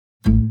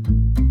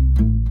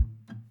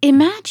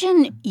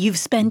Imagine you've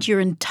spent your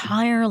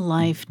entire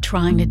life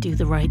trying to do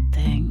the right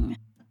thing.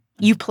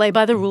 You play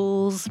by the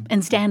rules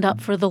and stand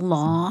up for the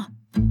law.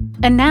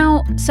 And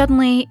now,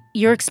 suddenly,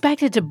 you're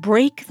expected to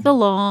break the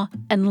law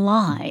and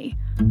lie,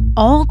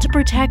 all to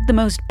protect the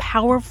most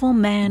powerful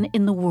man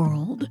in the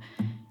world.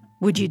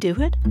 Would you do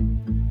it?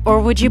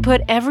 Or would you put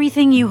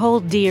everything you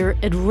hold dear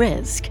at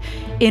risk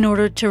in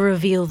order to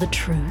reveal the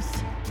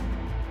truth?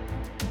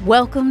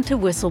 Welcome to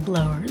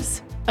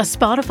Whistleblowers, a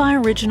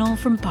Spotify original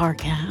from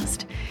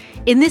Parcast.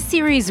 In this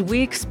series,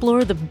 we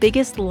explore the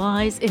biggest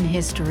lies in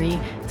history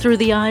through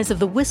the eyes of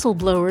the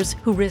whistleblowers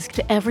who risked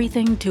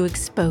everything to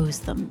expose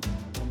them.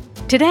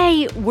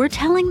 Today, we're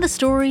telling the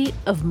story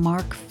of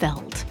Mark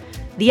Felt,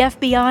 the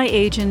FBI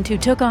agent who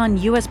took on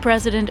U.S.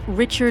 President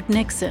Richard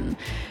Nixon,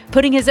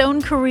 putting his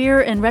own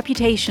career and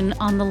reputation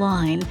on the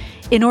line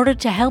in order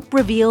to help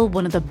reveal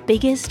one of the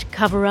biggest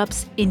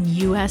cover-ups in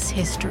U.S.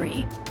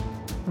 history,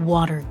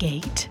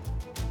 Watergate.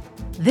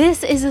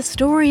 This is a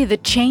story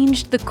that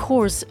changed the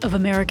course of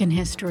American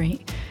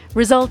history,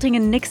 resulting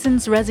in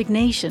Nixon's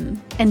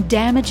resignation and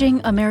damaging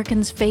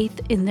Americans'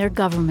 faith in their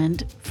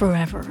government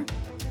forever.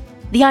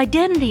 The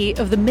identity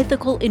of the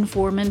mythical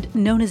informant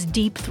known as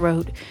Deep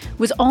Throat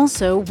was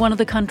also one of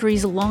the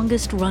country's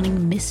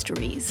longest-running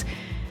mysteries.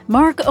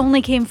 Mark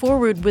only came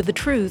forward with the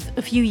truth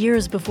a few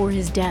years before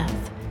his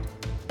death.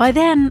 By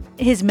then,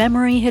 his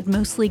memory had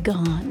mostly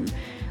gone,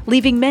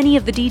 leaving many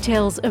of the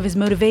details of his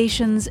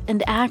motivations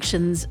and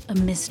actions a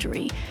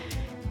mystery.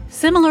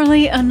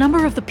 Similarly, a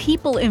number of the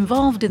people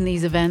involved in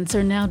these events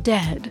are now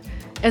dead.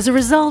 As a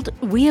result,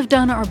 we have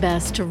done our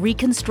best to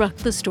reconstruct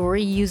the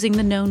story using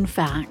the known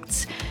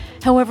facts.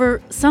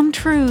 However, some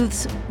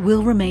truths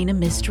will remain a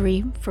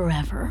mystery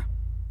forever.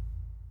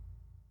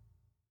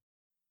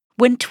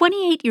 When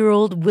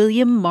 28-year-old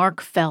William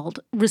Mark Felt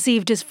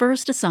received his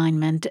first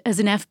assignment as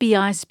an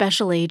FBI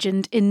special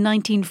agent in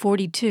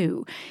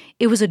 1942,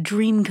 it was a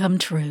dream come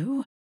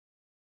true.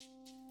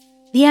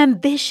 The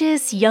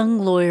ambitious young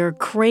lawyer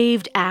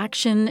craved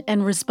action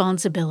and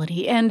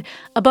responsibility, and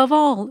above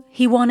all,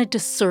 he wanted to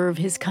serve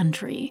his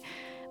country.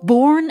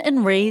 Born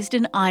and raised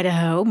in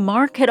Idaho,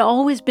 Mark had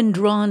always been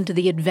drawn to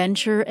the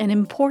adventure and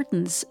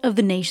importance of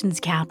the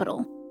nation's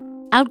capital.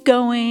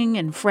 Outgoing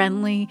and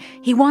friendly,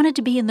 he wanted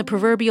to be in the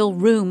proverbial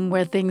room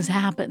where things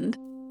happened.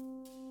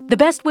 The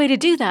best way to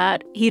do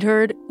that, he'd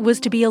heard,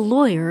 was to be a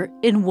lawyer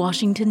in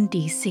Washington,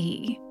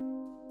 D.C.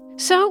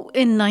 So,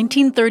 in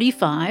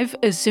 1935,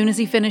 as soon as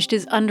he finished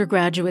his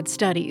undergraduate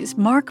studies,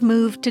 Mark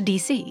moved to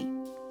D.C.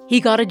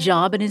 He got a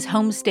job in his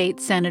home state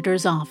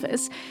senator's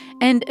office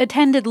and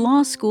attended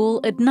law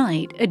school at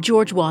night at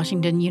George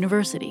Washington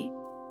University.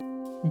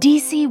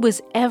 D.C.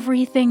 was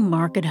everything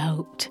Mark had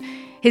hoped.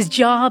 His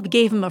job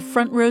gave him a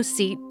front-row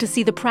seat to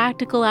see the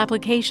practical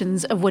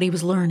applications of what he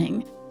was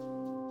learning.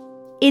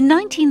 In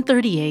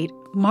 1938,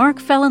 Mark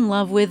fell in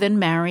love with and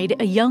married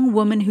a young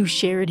woman who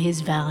shared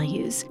his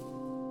values.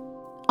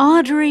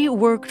 Audrey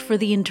worked for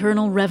the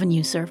Internal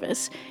Revenue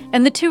Service,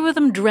 and the two of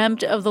them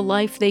dreamt of the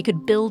life they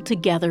could build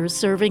together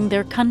serving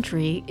their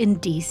country in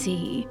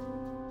D.C.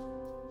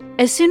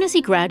 As soon as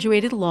he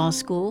graduated law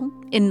school,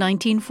 in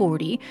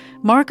 1940,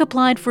 Mark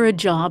applied for a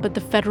job at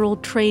the Federal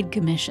Trade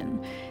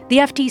Commission. The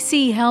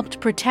FTC helped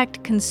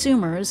protect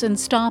consumers and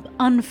stop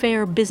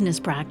unfair business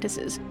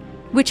practices,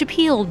 which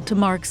appealed to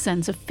Mark's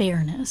sense of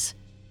fairness.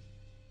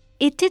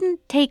 It didn't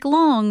take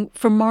long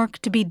for Mark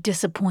to be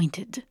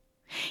disappointed.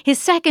 His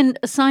second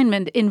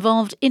assignment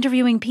involved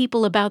interviewing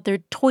people about their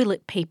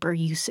toilet paper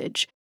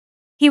usage.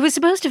 He was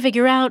supposed to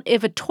figure out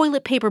if a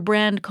toilet paper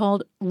brand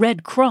called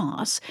Red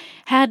Cross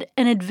had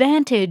an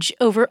advantage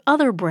over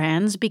other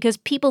brands because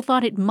people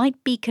thought it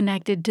might be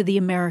connected to the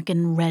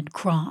American Red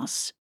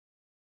Cross.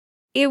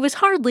 It was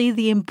hardly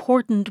the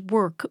important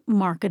work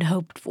Mark had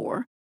hoped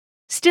for.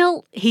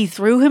 Still, he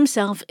threw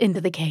himself into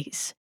the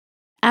case.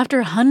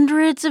 After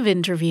hundreds of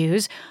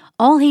interviews,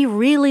 all he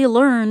really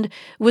learned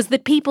was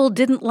that people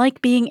didn't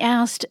like being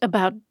asked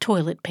about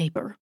toilet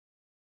paper.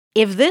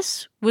 If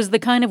this was the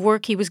kind of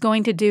work he was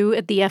going to do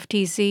at the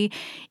FTC,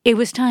 it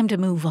was time to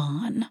move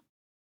on.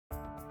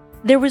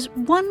 There was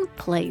one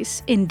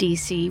place in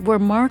D.C. where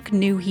Mark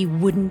knew he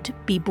wouldn't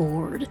be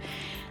bored: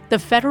 the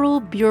Federal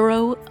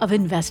Bureau of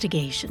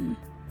Investigation.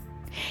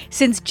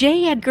 Since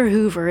J. Edgar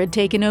Hoover had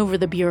taken over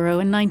the Bureau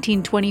in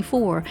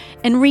 1924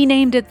 and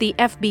renamed it the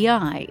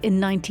FBI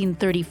in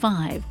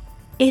 1935,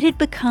 it had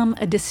become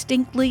a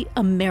distinctly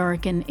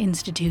American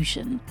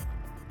institution.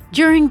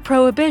 During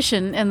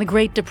Prohibition and the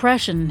Great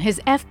Depression, his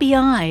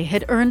FBI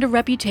had earned a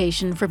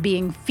reputation for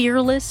being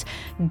fearless,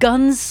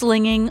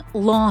 gun-slinging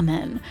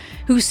lawmen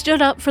who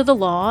stood up for the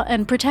law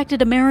and protected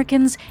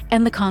Americans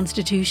and the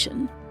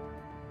Constitution.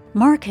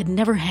 Mark had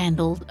never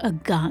handled a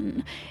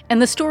gun,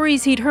 and the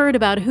stories he'd heard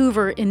about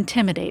Hoover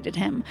intimidated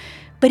him,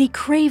 but he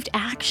craved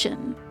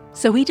action,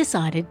 so he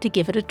decided to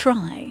give it a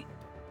try.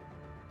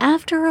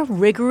 After a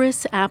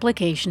rigorous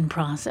application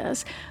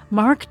process,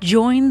 Mark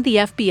joined the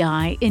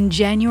FBI in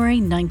January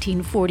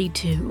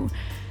 1942.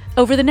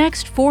 Over the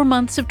next 4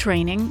 months of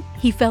training,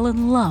 he fell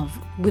in love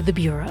with the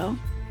Bureau.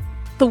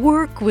 The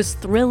work was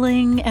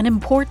thrilling and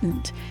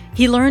important.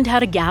 He learned how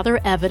to gather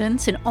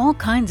evidence in all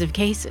kinds of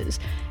cases,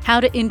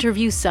 how to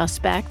interview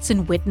suspects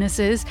and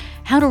witnesses,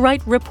 how to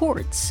write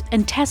reports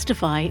and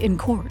testify in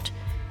court.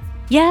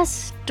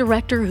 Yes,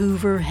 Director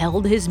Hoover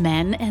held his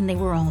men, and they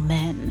were all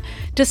men,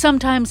 to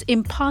sometimes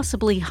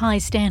impossibly high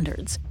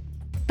standards.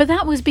 But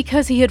that was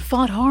because he had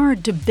fought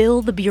hard to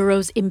build the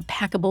Bureau's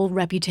impeccable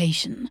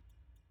reputation.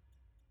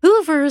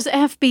 Hoover's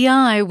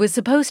FBI was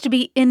supposed to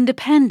be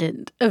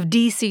independent of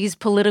D.C.'s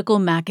political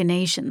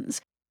machinations.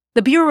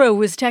 The Bureau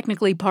was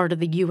technically part of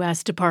the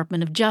U.S.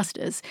 Department of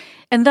Justice,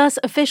 and thus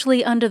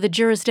officially under the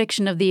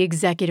jurisdiction of the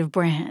executive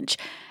branch.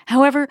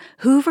 However,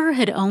 Hoover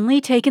had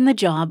only taken the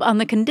job on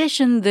the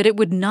condition that it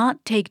would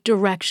not take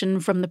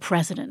direction from the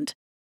president.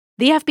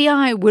 The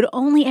FBI would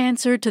only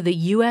answer to the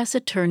U.S.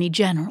 Attorney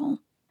General.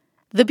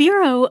 The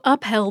Bureau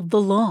upheld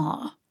the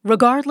law,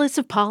 regardless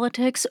of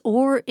politics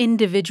or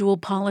individual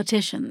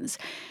politicians,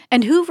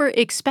 and Hoover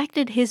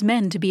expected his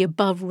men to be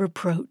above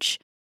reproach.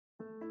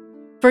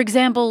 For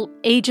example,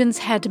 agents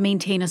had to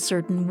maintain a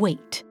certain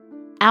weight.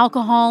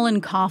 Alcohol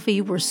and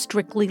coffee were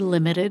strictly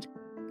limited.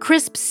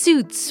 Crisp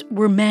suits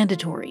were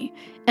mandatory,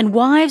 and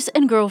wives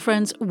and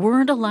girlfriends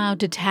weren't allowed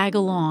to tag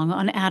along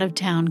on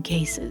out-of-town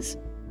cases.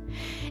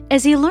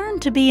 As he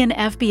learned to be an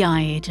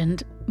FBI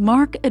agent,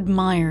 Mark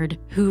admired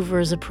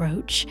Hoover's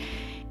approach.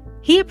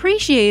 He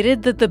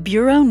appreciated that the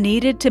Bureau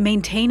needed to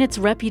maintain its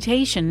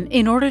reputation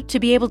in order to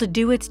be able to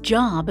do its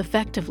job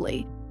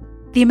effectively.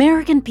 The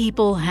American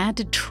people had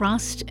to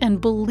trust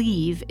and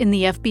believe in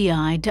the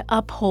FBI to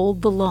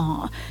uphold the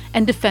law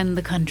and defend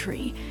the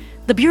country.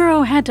 The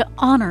Bureau had to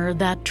honor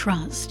that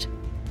trust.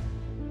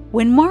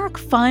 When Mark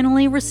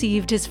finally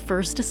received his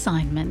first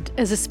assignment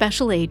as a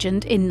special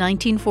agent in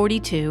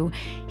 1942,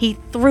 he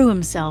threw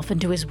himself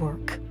into his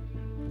work.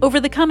 Over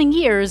the coming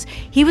years,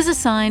 he was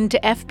assigned to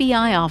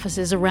FBI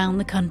offices around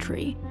the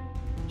country.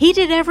 He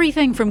did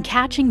everything from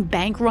catching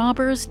bank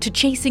robbers to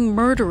chasing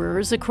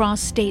murderers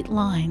across state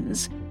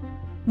lines.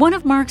 One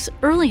of Mark's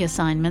early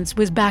assignments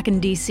was back in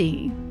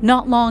D.C.,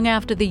 not long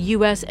after the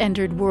U.S.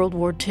 entered World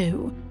War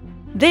II.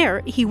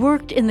 There, he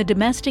worked in the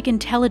Domestic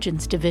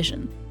Intelligence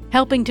Division,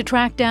 helping to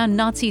track down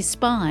Nazi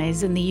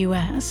spies in the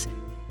U.S.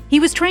 He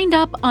was trained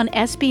up on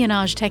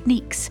espionage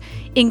techniques,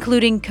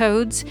 including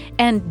codes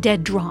and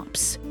dead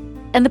drops,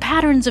 and the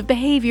patterns of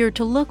behavior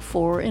to look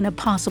for in a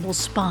possible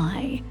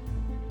spy.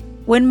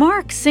 When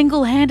Mark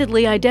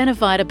single-handedly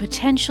identified a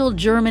potential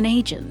German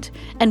agent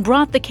and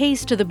brought the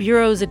case to the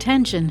Bureau's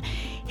attention,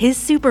 his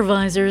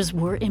supervisors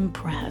were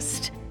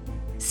impressed.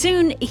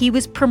 Soon, he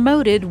was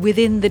promoted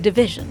within the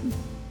division.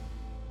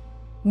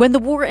 When the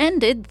war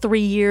ended 3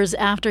 years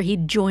after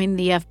he'd joined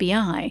the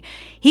FBI,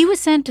 he was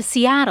sent to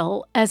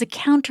Seattle as a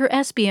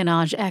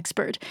counter-espionage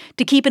expert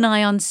to keep an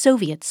eye on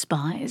Soviet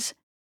spies.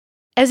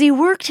 As he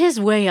worked his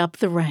way up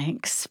the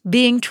ranks,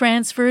 being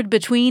transferred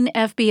between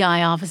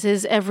FBI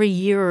offices every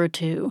year or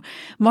two,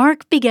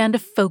 Mark began to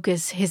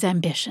focus his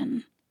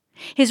ambition.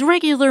 His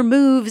regular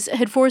moves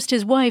had forced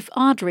his wife,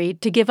 Audrey,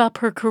 to give up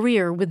her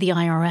career with the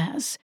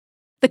IRS.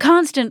 The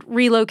constant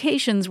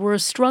relocations were a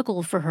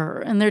struggle for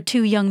her and their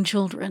 2 young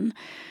children.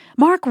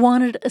 Mark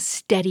wanted a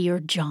steadier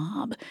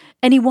job,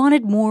 and he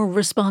wanted more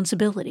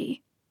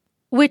responsibility.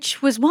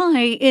 Which was why,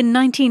 in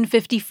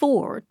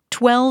 1954,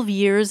 12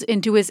 years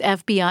into his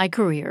FBI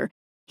career,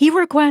 he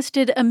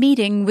requested a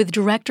meeting with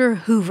Director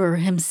Hoover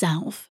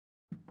himself.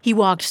 He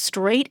walked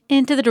straight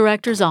into the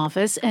director's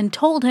office and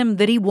told him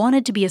that he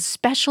wanted to be a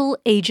special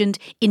agent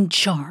in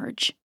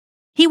charge.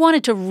 He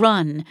wanted to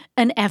run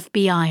an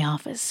FBI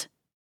office.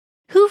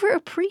 Hoover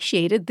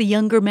appreciated the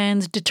younger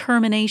man's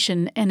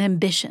determination and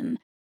ambition.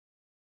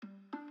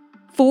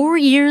 4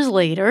 years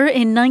later,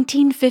 in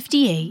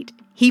 1958,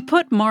 he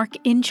put Mark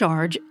in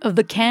charge of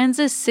the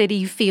Kansas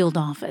City field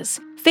office,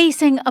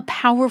 facing a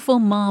powerful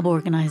mob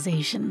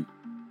organization.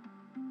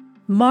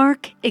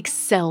 Mark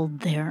excelled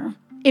there,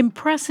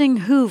 impressing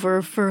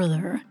Hoover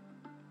further.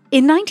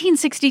 In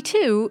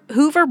 1962,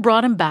 Hoover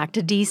brought him back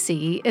to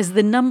D.C. as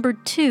the number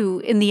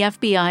 2 in the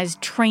FBI's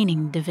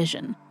training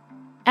division.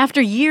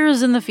 After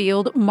years in the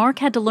field, Mark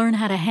had to learn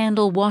how to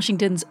handle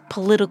Washington's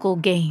political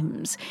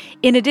games,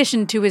 in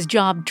addition to his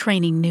job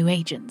training new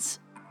agents.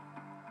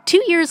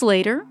 2 years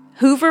later,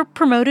 Hoover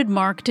promoted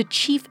Mark to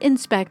Chief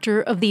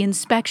Inspector of the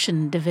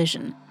Inspection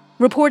Division,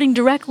 reporting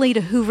directly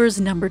to Hoover's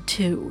number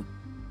 2.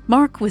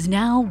 Mark was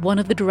now one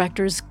of the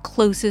director's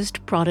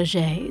closest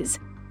protégés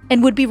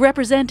and would be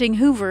representing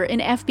Hoover in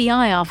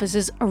FBI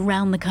offices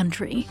around the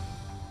country.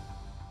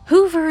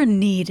 Hoover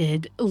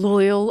needed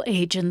loyal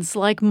agents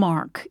like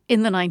Mark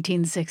in the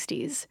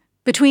 1960s.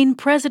 Between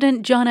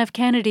President John F.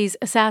 Kennedy's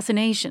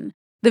assassination,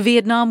 the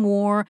Vietnam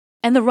War,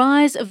 and the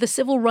rise of the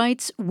civil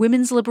rights,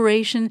 women's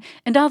liberation,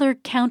 and other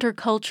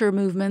counterculture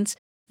movements,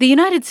 the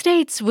United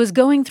States was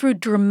going through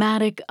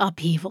dramatic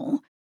upheaval.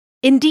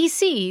 In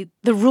D.C.,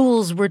 the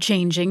rules were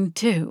changing,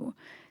 too.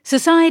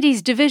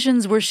 Society's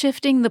divisions were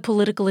shifting the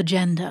political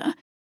agenda.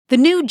 The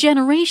new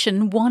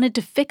generation wanted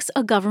to fix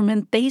a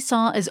government they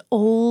saw as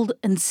old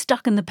and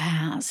stuck in the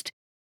past,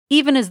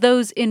 even as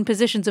those in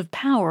positions of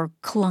power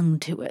clung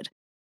to it.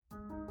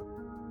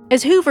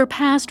 As Hoover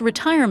passed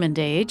retirement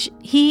age,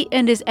 he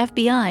and his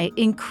FBI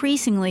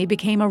increasingly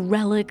became a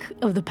relic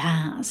of the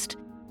past.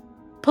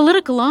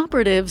 Political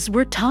operatives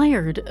were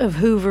tired of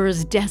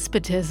Hoover's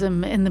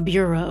despotism in the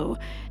Bureau,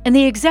 and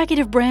the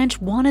executive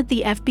branch wanted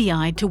the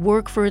FBI to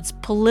work for its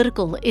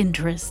political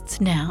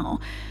interests now.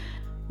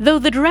 Though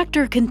the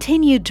director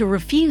continued to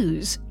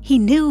refuse, he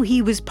knew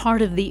he was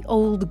part of the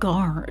old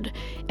guard,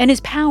 and his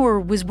power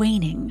was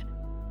waning.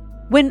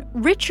 When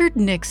Richard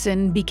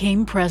Nixon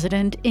became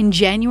president in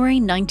January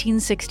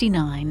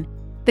 1969,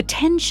 the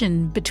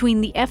tension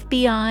between the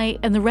FBI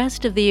and the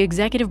rest of the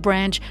executive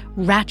branch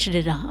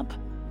ratcheted up.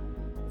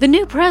 The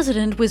new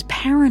president was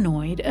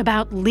paranoid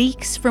about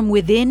leaks from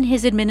within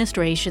his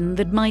administration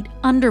that might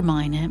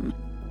undermine him,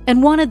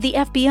 and wanted the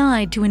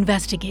FBI to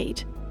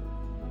investigate.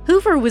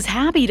 Hoover was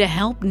happy to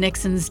help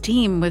Nixon's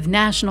team with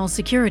national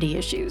security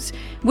issues,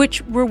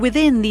 which were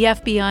within the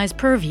FBI's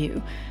purview.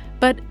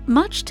 But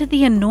much to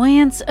the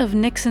annoyance of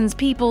Nixon's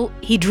people,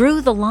 he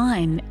drew the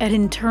line at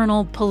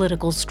internal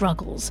political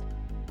struggles.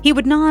 He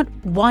would not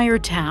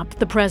wiretap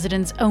the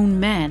president's own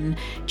men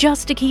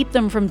just to keep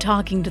them from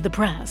talking to the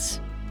press.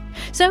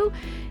 So,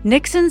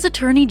 Nixon's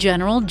Attorney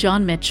General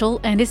John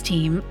Mitchell and his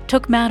team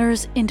took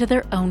matters into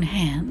their own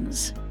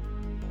hands.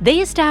 They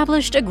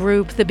established a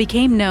group that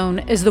became known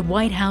as the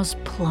White House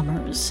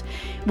Plumbers,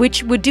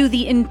 which would do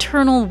the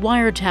internal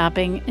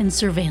wiretapping and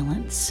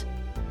surveillance.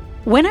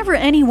 Whenever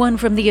anyone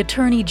from the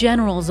Attorney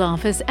General's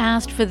office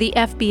asked for the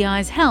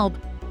FBI's help,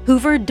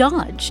 Hoover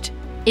dodged.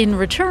 In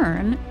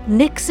return,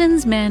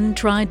 Nixon's men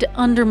tried to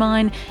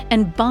undermine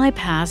and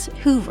bypass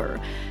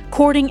Hoover,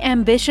 courting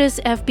ambitious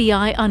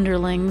FBI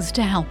underlings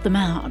to help them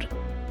out.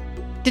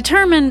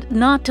 Determined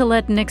not to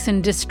let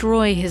Nixon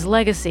destroy his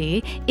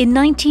legacy, in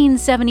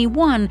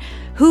 1971,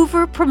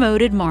 Hoover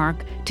promoted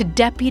Mark to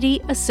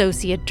Deputy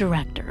Associate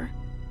Director.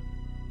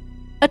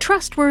 A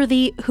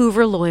trustworthy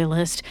Hoover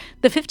loyalist,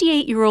 the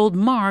 58-year-old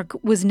Mark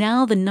was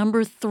now the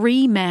number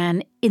 3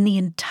 man in the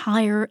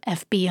entire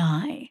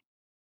FBI.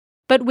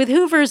 But with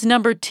Hoover's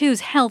number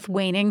 2's health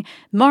waning,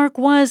 Mark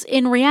was,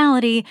 in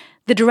reality,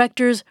 the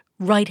director's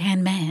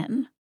right-hand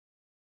man.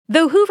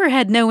 Though Hoover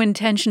had no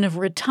intention of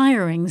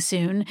retiring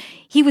soon,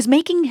 he was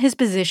making his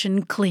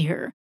position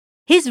clear.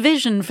 His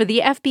vision for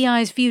the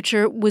FBI's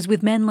future was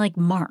with men like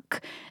Mark,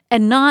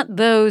 and not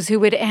those who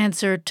would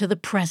answer to the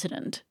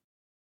president.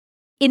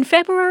 In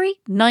February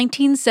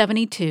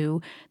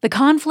 1972, the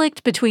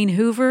conflict between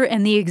Hoover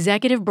and the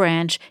executive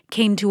branch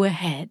came to a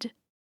head.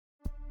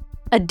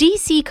 A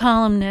D.C.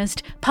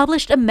 columnist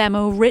published a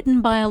memo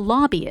written by a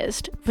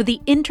lobbyist for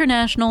the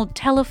International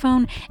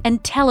Telephone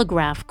and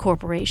Telegraph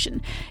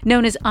Corporation,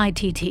 known as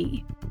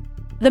ITT.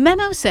 The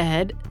memo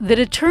said that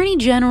Attorney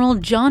General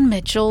John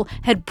Mitchell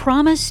had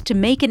promised to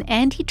make an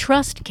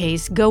antitrust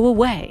case go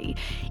away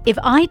if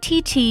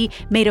ITT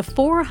made a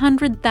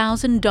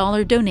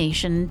 $400,000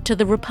 donation to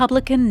the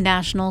Republican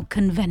National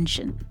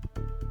Convention.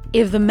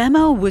 If the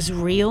memo was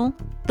real,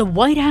 the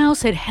White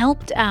House had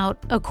helped out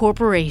a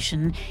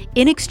corporation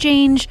in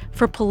exchange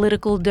for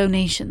political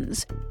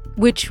donations,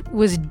 which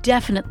was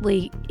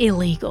definitely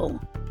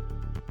illegal.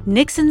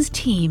 Nixon's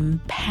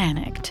team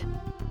panicked.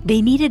 They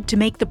needed to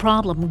make the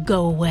problem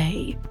go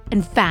away,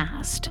 and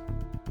fast.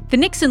 The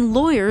Nixon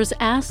lawyers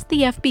asked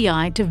the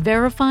FBI to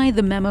verify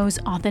the memo's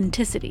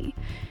authenticity.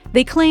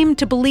 They claimed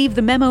to believe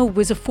the memo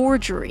was a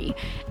forgery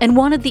and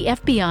wanted the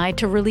FBI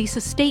to release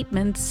a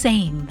statement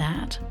saying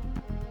that.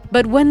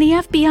 But when the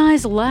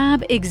FBI's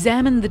lab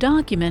examined the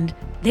document,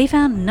 they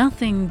found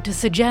nothing to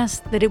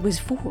suggest that it was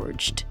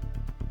forged.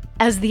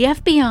 As the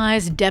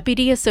FBI's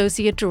Deputy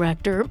Associate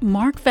Director,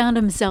 Mark found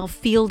himself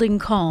fielding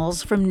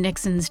calls from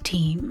Nixon's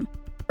team,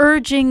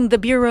 urging the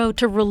Bureau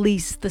to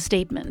release the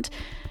statement.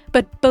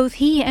 But both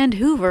he and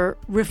Hoover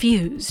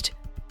refused.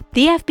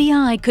 The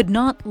FBI could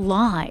not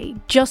lie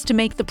just to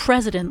make the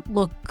president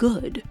look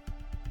good.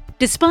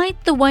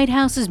 Despite the White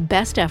House's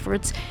best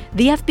efforts,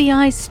 the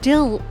FBI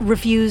still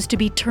refused to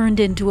be turned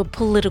into a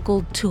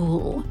political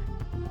tool.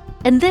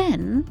 And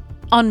then,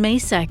 on May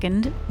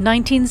 2nd,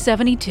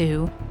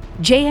 1972,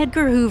 J.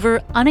 Edgar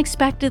Hoover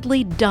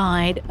unexpectedly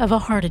died of a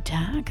heart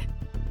attack.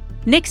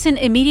 Nixon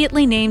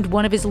immediately named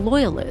one of his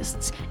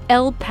loyalists,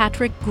 L.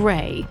 Patrick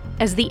Gray,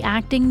 as the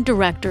acting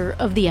director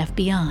of the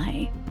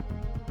FBI.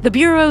 The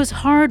Bureau's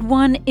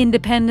hard-won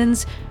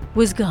independence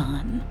was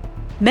gone.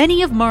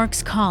 Many of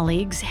Mark's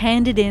colleagues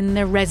handed in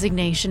their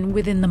resignation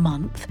within the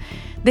month.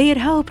 They had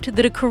hoped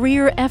that a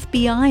career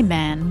FBI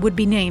man would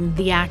be named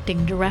the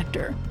acting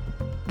director.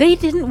 They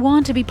didn't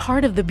want to be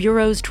part of the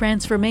Bureau's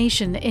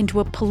transformation into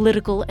a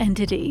political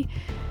entity.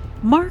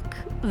 Mark,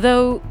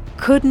 though,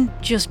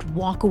 couldn't just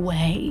walk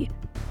away.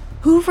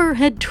 Hoover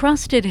had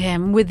trusted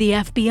him with the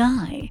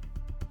FBI.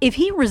 If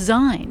he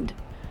resigned,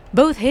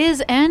 both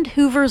his and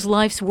Hoover's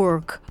life's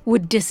work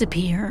would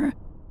disappear.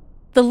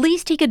 The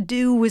least he could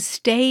do was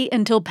stay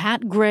until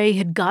Pat Gray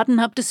had gotten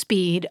up to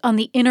speed on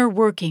the inner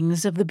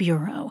workings of the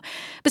Bureau.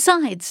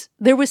 Besides,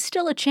 there was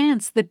still a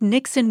chance that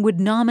Nixon would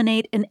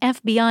nominate an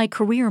FBI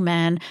career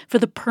man for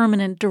the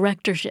permanent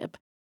directorship.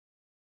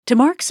 To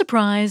Mark's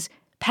surprise,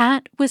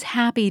 Pat was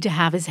happy to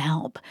have his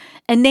help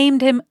and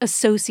named him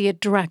Associate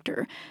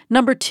Director,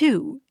 number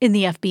 2 in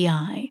the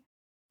FBI.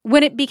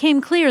 When it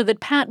became clear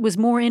that Pat was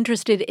more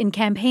interested in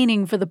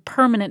campaigning for the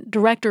permanent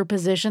director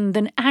position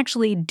than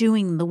actually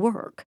doing the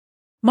work,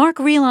 Mark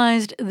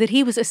realized that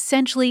he was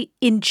essentially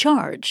in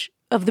charge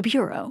of the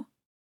Bureau.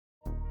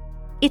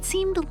 It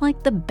seemed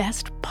like the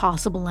best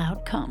possible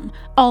outcome,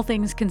 all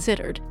things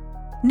considered.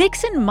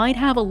 Nixon might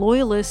have a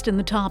loyalist in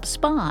the top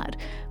spot,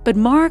 but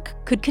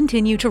Mark could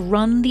continue to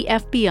run the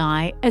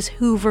FBI as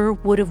Hoover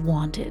would have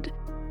wanted.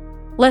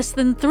 Less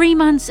than 3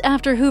 months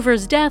after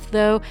Hoover's death,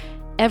 though,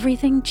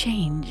 everything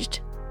changed.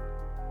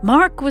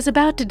 Mark was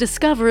about to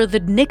discover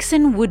that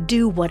Nixon would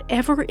do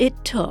whatever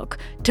it took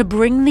to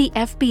bring the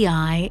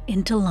FBI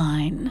into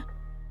line.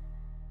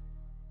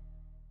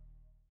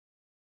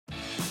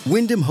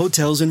 Wyndham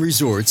Hotels &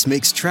 Resorts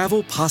makes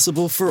travel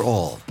possible for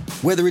all.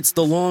 Whether it's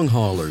the long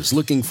haulers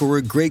looking for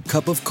a great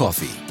cup of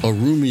coffee, a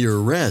roomier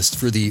rest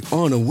for the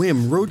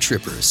on-a-whim road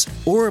trippers,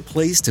 or a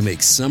place to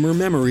make summer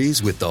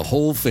memories with the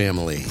whole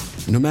family.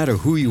 No matter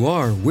who you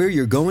are, where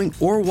you're going,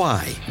 or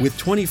why, with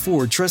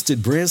 24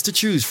 trusted brands to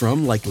choose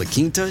from like La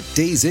Quinta,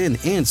 Days Inn,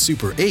 and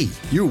Super 8,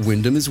 your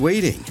Wyndham is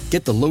waiting.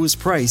 Get the lowest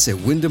price at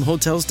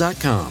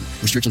WyndhamHotels.com.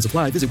 Restrictions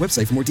apply. Visit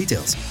website for more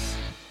details.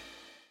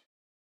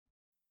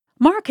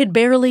 Mark had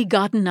barely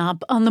gotten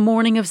up on the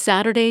morning of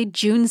Saturday,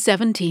 June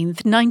 17,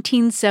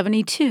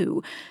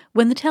 1972,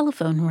 when the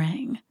telephone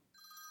rang.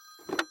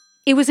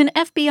 It was an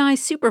FBI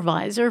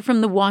supervisor from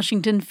the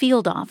Washington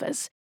field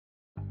office.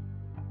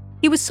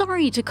 He was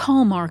sorry to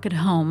call Mark at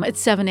home at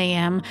 7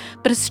 a.m.,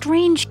 but a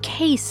strange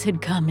case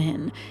had come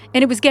in,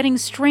 and it was getting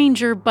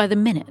stranger by the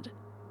minute.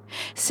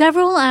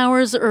 Several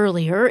hours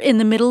earlier, in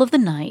the middle of the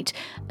night,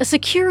 a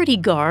security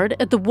guard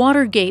at the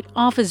Watergate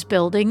office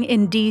building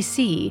in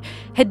D.C.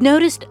 had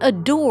noticed a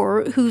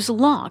door whose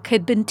lock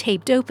had been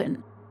taped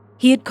open.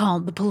 He had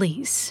called the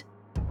police.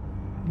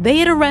 They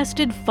had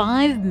arrested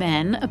 5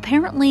 men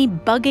apparently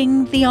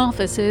bugging the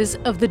offices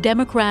of the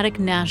Democratic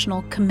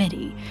National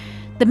Committee.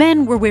 The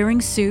men were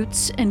wearing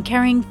suits and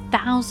carrying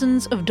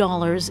thousands of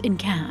dollars in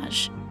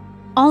cash.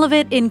 All of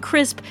it in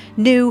crisp,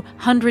 new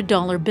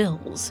 $100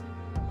 bills.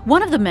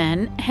 One of the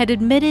men had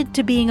admitted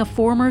to being a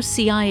former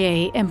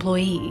CIA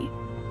employee.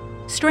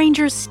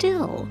 Stranger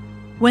still,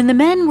 when the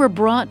men were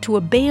brought to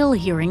a bail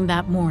hearing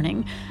that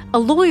morning, a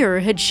lawyer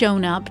had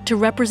shown up to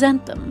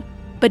represent them,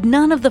 but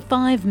none of the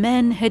 5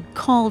 men had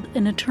called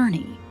an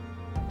attorney.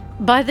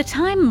 By the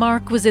time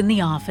Mark was in the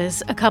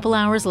office a couple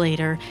hours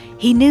later,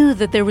 he knew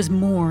that there was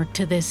more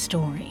to this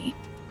story.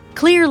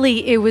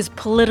 Clearly, it was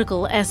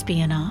political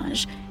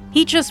espionage.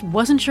 He just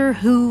wasn't sure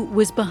who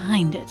was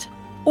behind it,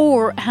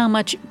 or how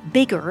much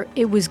bigger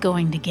it was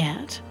going to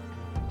get.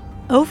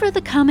 Over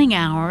the coming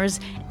hours,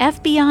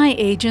 FBI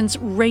agents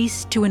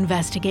raced to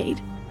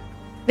investigate.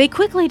 They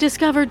quickly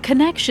discovered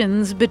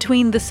connections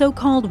between the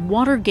so-called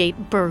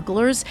Watergate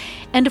burglars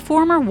and a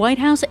former White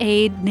House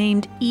aide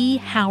named E.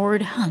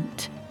 Howard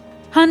Hunt.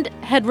 Hunt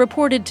had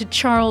reported to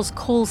Charles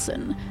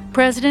Colson,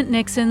 President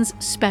Nixon's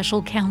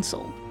special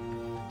counsel.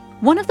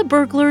 One of the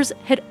burglars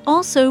had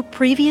also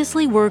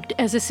previously worked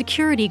as a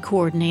security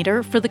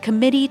coordinator for the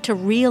Committee to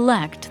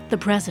Re-elect the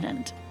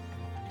President.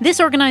 This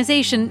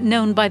organization,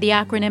 known by the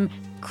acronym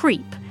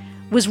CREEP,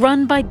 was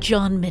run by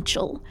John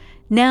Mitchell,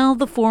 now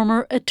the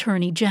former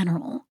Attorney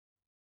General.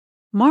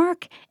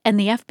 Mark and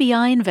the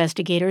FBI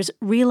investigators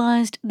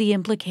realized the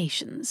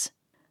implications.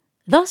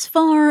 Thus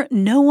far,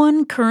 no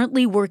one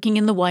currently working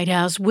in the White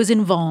House was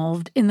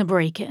involved in the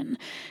break-in,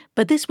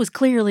 but this was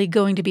clearly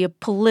going to be a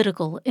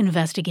political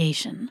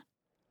investigation.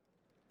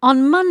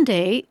 On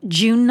Monday,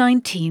 June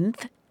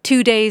 19th,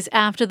 2 days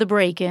after the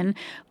break-in,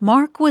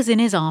 Mark was in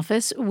his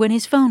office when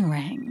his phone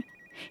rang.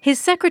 His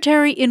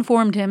secretary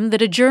informed him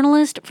that a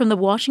journalist from the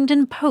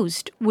Washington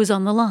Post was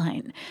on the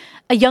line,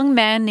 a young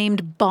man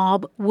named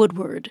Bob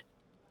Woodward.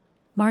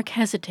 Mark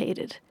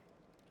hesitated.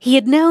 He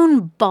had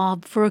known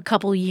Bob for a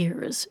couple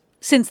years,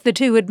 since the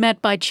two had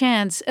met by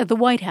chance at the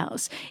White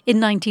House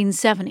in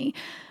 1970.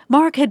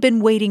 Mark had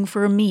been waiting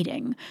for a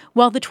meeting,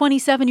 while the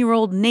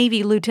 27-year-old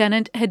Navy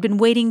lieutenant had been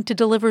waiting to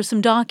deliver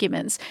some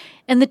documents,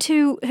 and the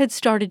two had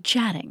started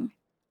chatting.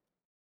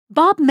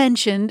 Bob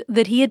mentioned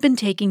that he had been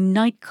taking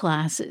night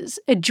classes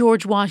at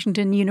George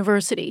Washington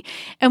University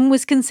and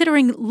was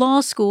considering law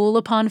school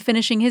upon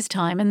finishing his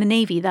time in the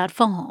Navy that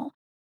fall.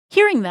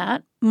 Hearing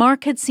that,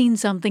 Mark had seen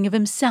something of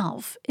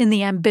himself in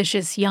the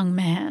ambitious young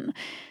man.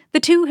 The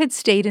two had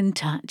stayed in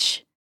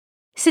touch.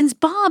 Since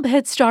Bob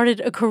had started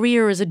a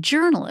career as a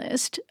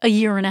journalist a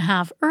year and a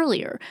half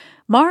earlier,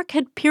 Mark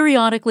had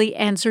periodically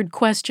answered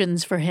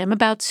questions for him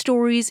about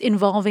stories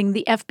involving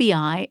the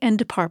FBI and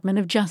Department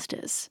of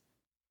Justice.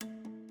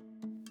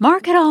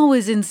 Mark had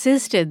always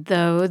insisted,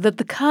 though, that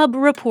the cub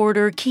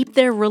reporter keep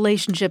their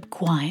relationship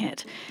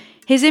quiet.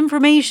 His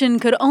information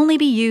could only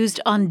be used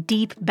on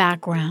deep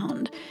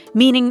background,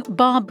 meaning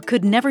Bob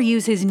could never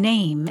use his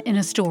name in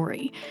a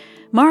story.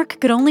 Mark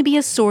could only be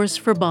a source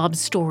for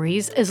Bob's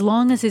stories as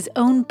long as his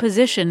own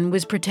position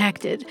was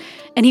protected,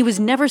 and he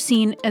was never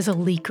seen as a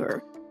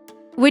leaker.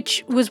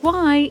 Which was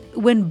why,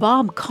 when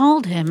Bob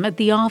called him at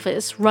the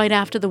office right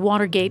after the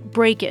Watergate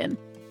break-in,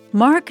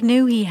 Mark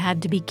knew he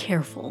had to be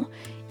careful.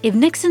 If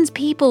Nixon's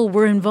people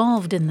were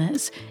involved in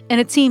this,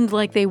 and it seemed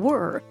like they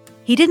were,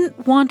 he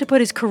didn't want to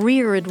put his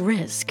career at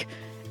risk.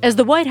 As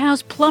the White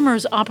House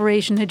plumbers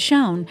operation had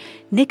shown,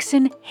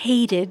 Nixon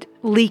hated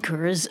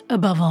leakers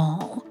above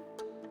all.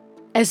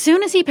 As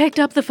soon as he picked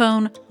up the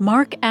phone,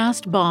 Mark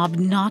asked Bob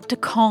not to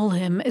call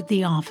him at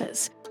the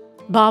office.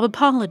 Bob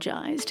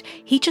apologized.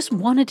 He just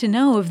wanted to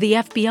know if the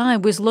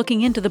FBI was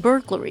looking into the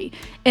burglary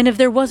and if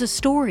there was a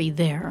story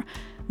there.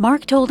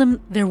 Mark told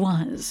him there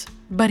was,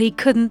 but he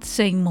couldn't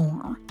say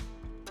more.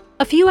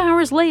 A few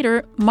hours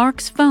later,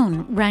 Mark's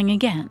phone rang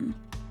again.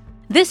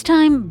 This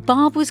time,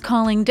 Bob was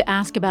calling to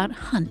ask about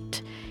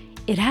Hunt.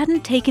 It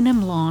hadn't taken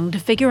him long to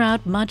figure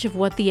out much of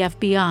what the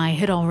FBI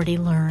had already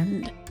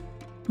learned.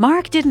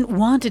 Mark didn't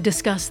want to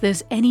discuss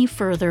this any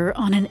further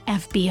on an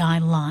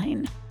FBI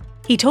line.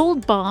 He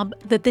told Bob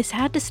that this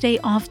had to stay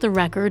off the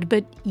record,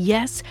 but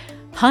yes,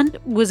 Hunt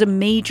was a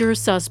major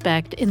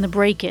suspect in the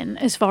break-in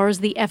as far as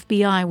the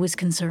FBI was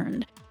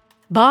concerned.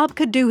 Bob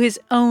could do his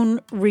own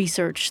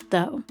research,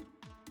 though.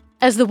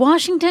 As the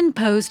Washington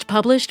Post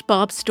published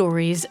Bob's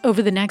stories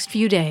over the next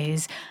few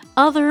days,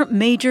 other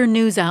major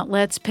news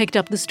outlets picked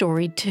up the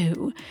story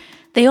too.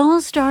 They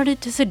all started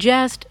to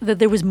suggest that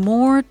there was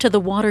more to the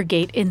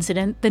Watergate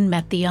incident than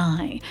met the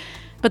eye.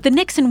 But the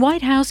Nixon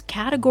White House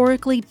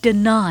categorically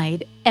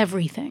denied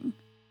everything.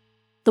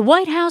 The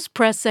White House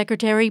press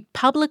secretary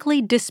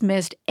publicly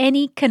dismissed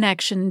any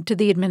connection to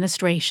the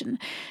administration.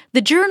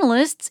 The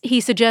journalists, he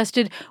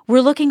suggested,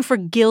 were looking for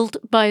guilt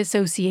by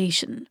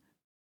association.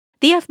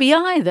 The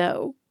FBI,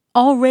 though,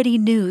 already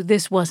knew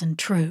this wasn't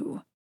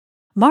true.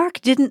 Mark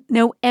didn't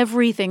know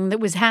everything that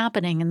was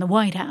happening in the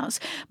White House,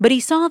 but he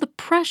saw the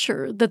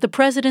pressure that the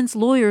president's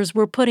lawyers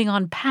were putting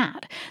on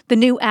Pat, the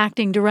new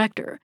acting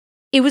director.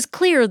 It was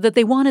clear that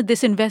they wanted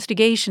this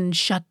investigation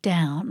shut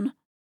down.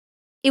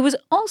 It was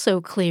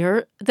also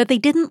clear that they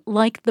didn't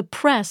like the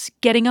press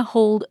getting a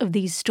hold of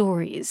these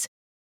stories.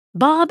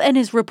 Bob and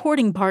his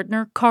reporting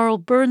partner, Carl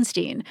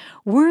Bernstein,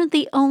 weren't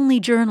the only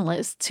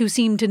journalists who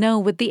seemed to know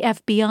what the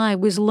FBI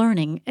was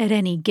learning at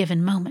any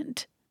given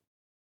moment.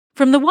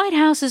 From the White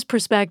House's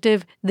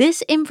perspective,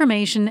 this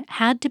information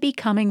had to be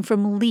coming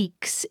from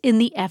leaks in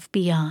the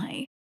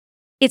FBI.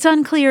 It's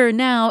unclear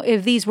now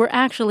if these were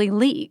actually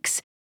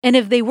leaks, and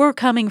if they were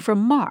coming from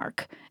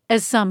Mark,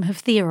 as some have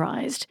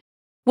theorized.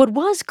 What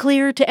was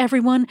clear to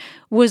everyone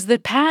was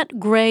that Pat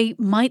Gray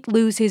might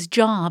lose his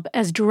job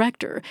as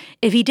director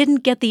if he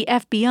didn't get the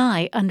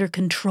FBI under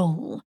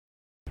control.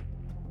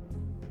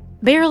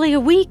 Barely a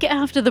week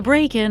after the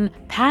break-in,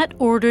 Pat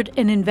ordered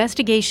an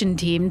investigation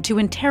team to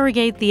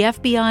interrogate the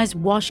FBI's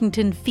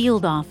Washington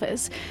field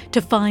office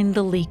to find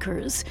the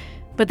leakers,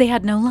 but they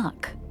had no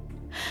luck.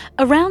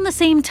 Around the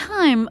same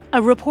time,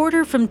 a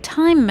reporter from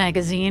Time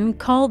magazine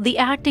called the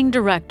acting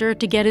director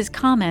to get his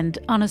comment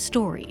on a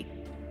story.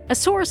 A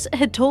source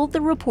had told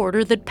the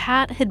reporter that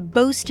Pat had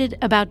boasted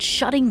about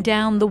shutting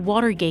down the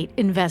Watergate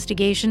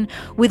investigation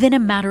within a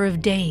matter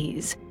of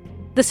days.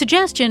 The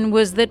suggestion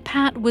was that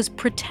Pat was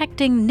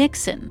protecting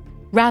Nixon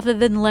rather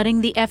than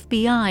letting the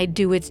FBI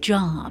do its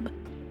job.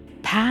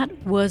 Pat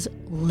was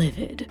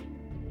livid.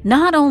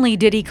 Not only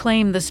did he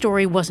claim the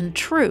story wasn't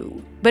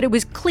true, but it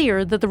was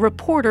clear that the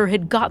reporter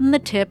had gotten the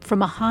tip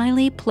from a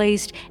highly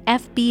placed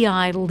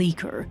FBI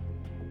leaker.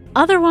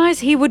 Otherwise,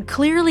 he would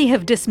clearly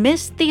have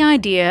dismissed the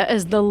idea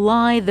as the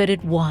lie that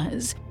it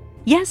was.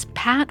 Yes,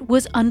 Pat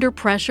was under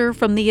pressure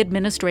from the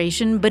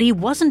administration, but he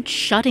wasn't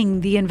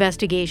shutting the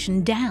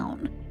investigation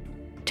down.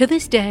 To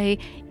this day,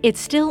 it's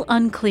still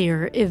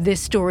unclear if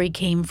this story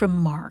came from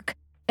Mark,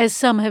 as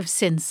some have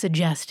since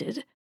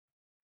suggested.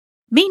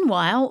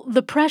 Meanwhile,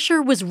 the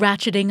pressure was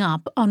ratcheting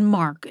up on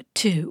Mark,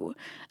 too.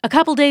 A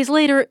couple days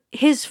later,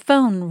 his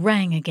phone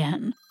rang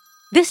again.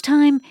 This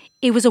time,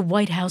 it was a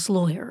White House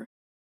lawyer.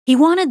 He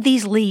wanted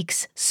these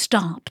leaks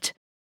stopped.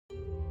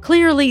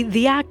 Clearly,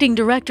 the acting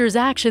director's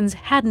actions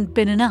hadn't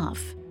been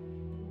enough.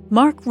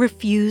 Mark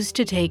refused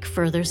to take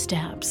further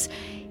steps.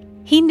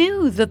 He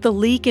knew that the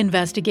leak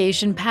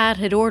investigation Pat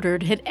had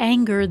ordered had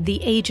angered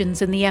the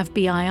agents in the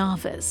FBI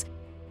office.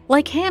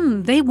 Like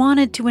him, they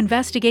wanted to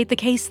investigate the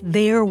case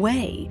their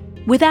way,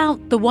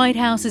 without the White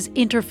House's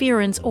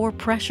interference or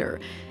pressure,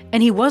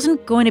 and he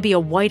wasn't going to be a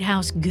White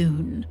House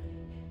goon.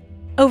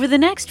 Over the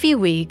next few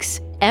weeks,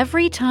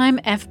 every time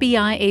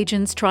FBI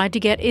agents tried to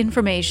get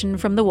information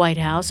from the White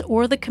House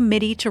or the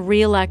committee to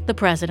re-elect the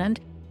president,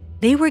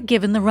 they were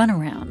given the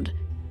runaround.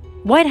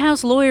 White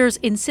House lawyers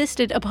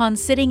insisted upon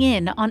sitting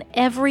in on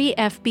every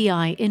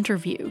FBI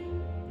interview.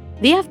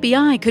 The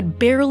FBI could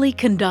barely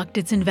conduct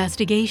its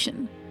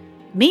investigation.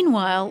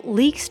 Meanwhile,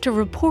 leaks to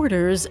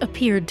reporters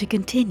appeared to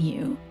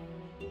continue.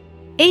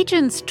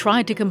 Agents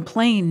tried to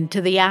complain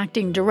to the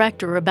acting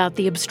director about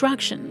the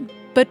obstruction,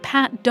 but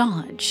Pat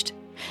dodged.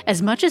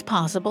 As much as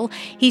possible,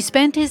 he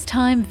spent his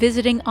time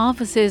visiting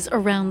offices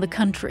around the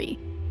country,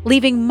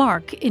 leaving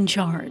Mark in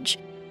charge.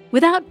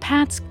 Without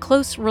Pat's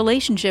close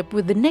relationship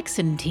with the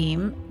Nixon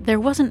team, there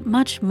wasn't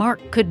much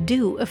Mark could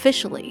do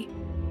officially.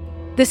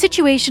 The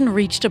situation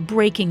reached a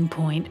breaking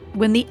point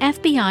when the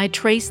FBI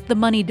traced the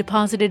money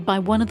deposited by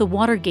one of the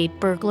Watergate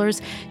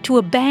burglars to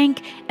a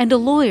bank and a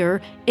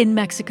lawyer in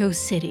Mexico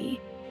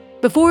City.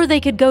 Before they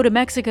could go to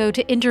Mexico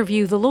to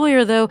interview the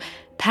lawyer, though,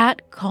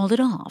 Pat called it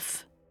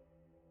off.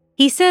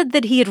 He said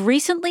that he had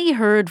recently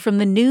heard from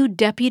the new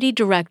deputy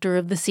director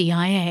of the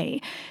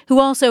CIA, who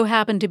also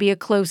happened to be a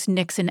close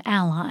Nixon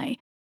ally.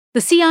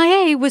 The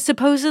CIA was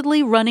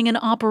supposedly running an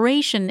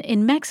operation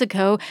in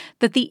Mexico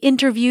that the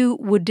interview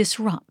would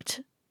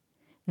disrupt.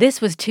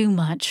 This was too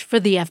much for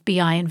the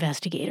FBI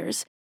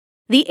investigators.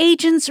 The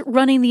agents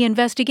running the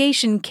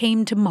investigation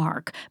came to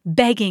Mark,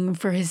 begging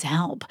for his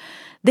help.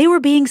 They were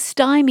being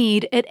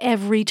stymied at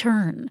every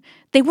turn.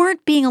 They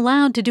weren't being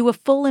allowed to do a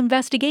full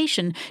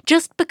investigation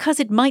just because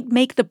it might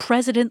make the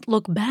president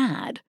look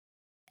bad.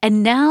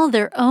 And now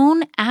their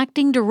own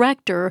acting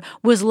director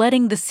was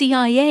letting the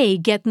CIA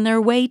get in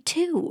their way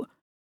too.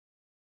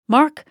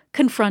 Mark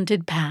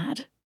confronted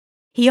Pat.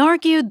 He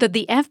argued that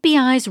the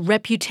FBI's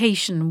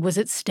reputation was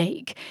at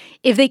stake.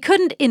 If they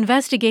couldn't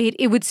investigate,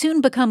 it would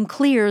soon become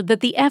clear that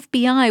the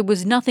FBI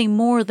was nothing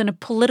more than a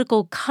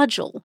political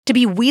cudgel to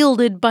be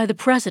wielded by the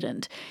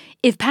president.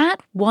 If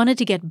Pat wanted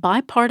to get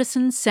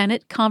bipartisan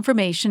Senate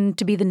confirmation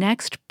to be the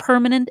next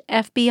permanent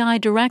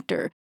FBI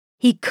director,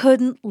 he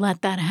couldn't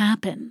let that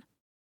happen.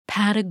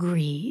 Pat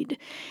agreed,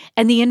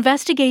 and the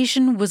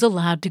investigation was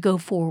allowed to go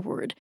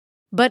forward.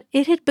 But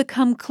it had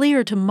become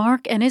clear to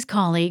Mark and his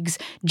colleagues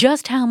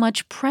just how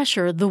much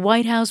pressure the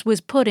White House was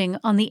putting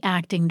on the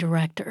acting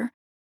director.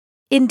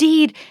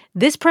 Indeed,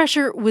 this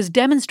pressure was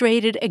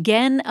demonstrated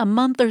again a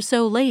month or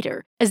so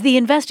later as the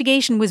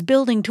investigation was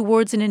building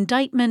towards an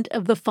indictment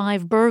of the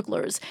 5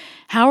 burglars,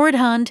 Howard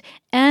Hunt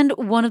and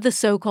one of the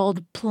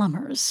so-called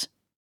plumbers.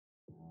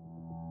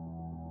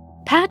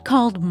 Pat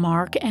called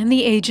Mark and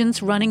the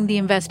agents running the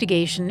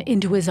investigation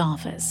into his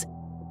office.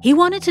 He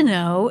wanted to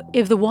know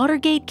if the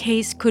Watergate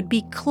case could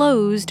be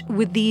closed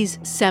with these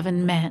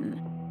 7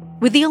 men.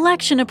 With the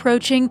election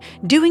approaching,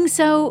 doing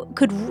so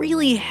could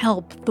really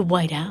help the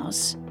White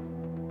House.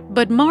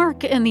 But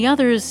Mark and the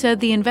others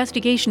said the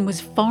investigation was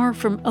far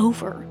from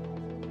over.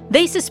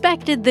 They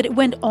suspected that it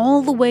went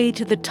all the way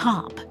to the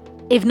top,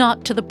 if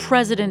not to the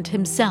president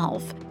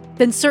himself,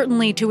 then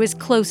certainly to his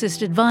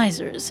closest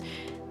advisors.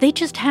 They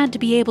just had to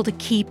be able to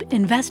keep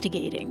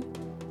investigating.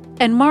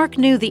 And Mark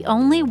knew the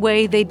only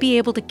way they'd be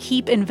able to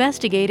keep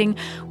investigating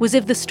was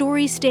if the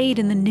story stayed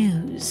in the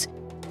news.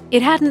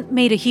 It hadn't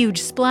made a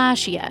huge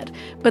splash yet,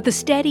 but the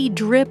steady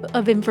drip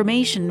of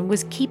information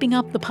was keeping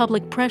up the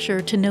public pressure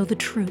to know the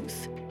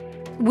truth.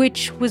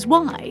 Which was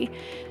why,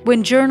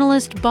 when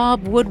journalist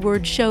Bob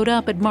Woodward showed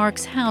up at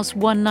Mark's house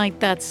one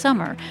night that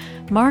summer,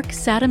 Mark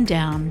sat him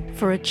down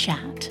for a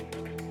chat.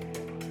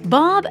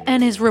 Bob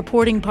and his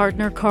reporting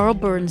partner Carl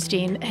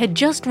Bernstein had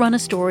just run a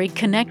story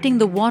connecting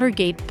the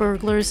Watergate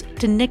burglars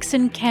to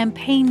Nixon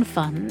campaign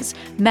funds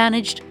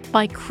managed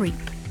by Creep.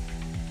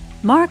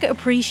 Mark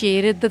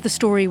appreciated that the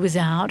story was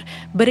out,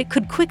 but it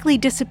could quickly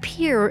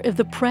disappear if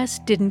the press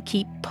didn't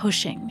keep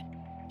pushing.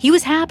 He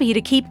was happy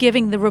to keep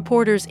giving the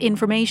reporters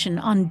information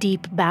on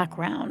deep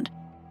background,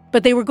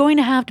 but they were going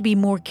to have to be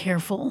more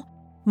careful.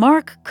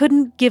 Mark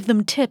couldn't give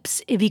them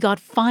tips if he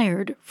got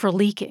fired for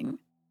leaking.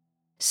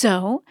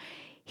 So,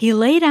 he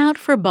laid out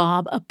for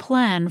Bob a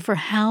plan for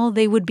how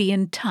they would be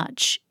in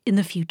touch in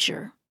the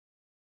future.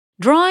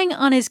 Drawing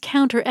on his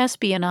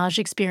counter-espionage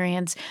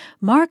experience,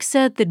 Mark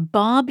said that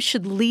Bob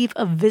should leave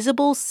a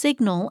visible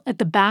signal at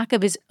the back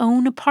of his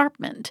own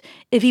apartment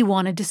if he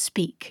wanted to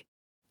speak.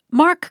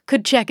 Mark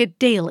could check it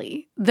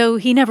daily, though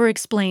he never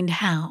explained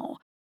how.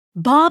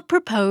 Bob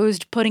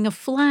proposed putting a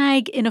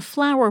flag in a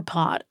flower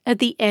pot at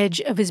the edge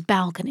of his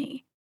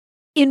balcony.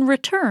 In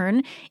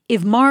return,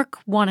 if Mark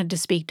wanted to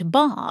speak to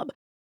Bob,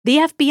 the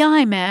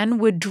FBI man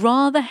would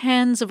draw the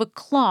hands of a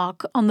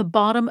clock on the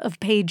bottom of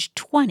page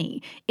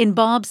 20 in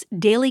Bob's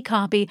daily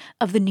copy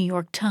of the New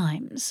York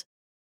Times.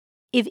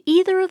 If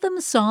either of them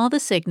saw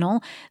the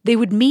signal, they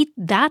would meet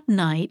that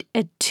night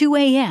at 2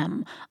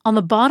 a.m. on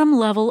the bottom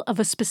level of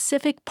a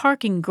specific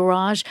parking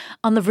garage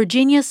on the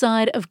Virginia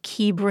side of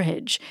Key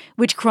Bridge,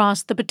 which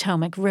crossed the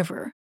Potomac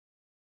River.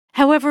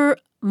 However,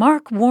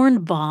 Mark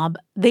warned Bob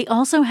they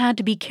also had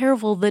to be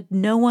careful that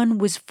no one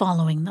was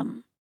following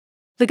them.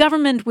 The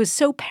government was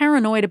so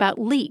paranoid about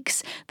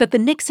leaks that the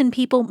Nixon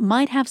people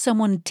might have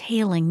someone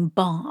tailing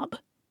Bob.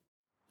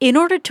 In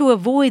order to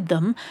avoid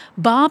them,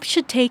 Bob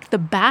should take the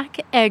back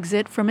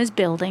exit from his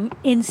building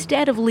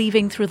instead of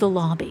leaving through the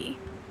lobby.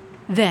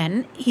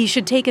 Then, he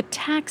should take a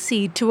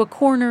taxi to a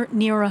corner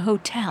near a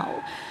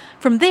hotel.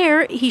 From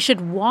there, he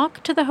should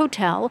walk to the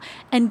hotel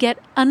and get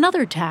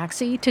another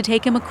taxi to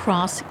take him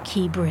across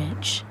Key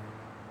Bridge.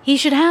 He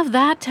should have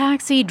that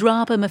taxi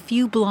drop him a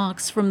few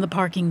blocks from the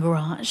parking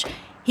garage.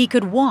 He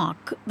could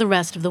walk the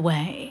rest of the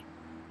way.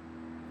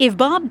 If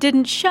Bob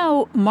didn't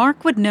show,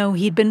 Mark would know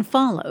he'd been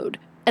followed,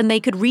 and they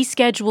could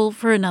reschedule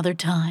for another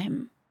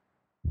time.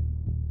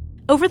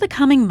 Over the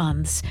coming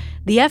months,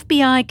 the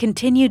FBI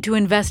continued to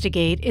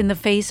investigate in the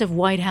face of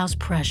White House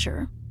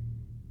pressure.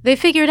 They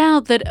figured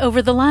out that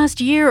over the last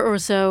year or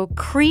so,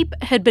 Creep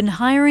had been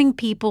hiring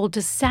people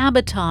to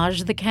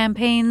sabotage the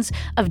campaigns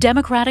of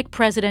Democratic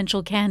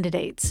presidential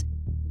candidates.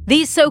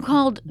 These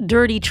so-called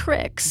dirty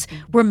tricks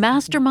were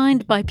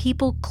masterminded by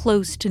people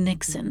close to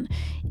Nixon,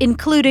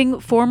 including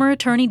former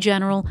Attorney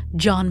General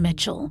John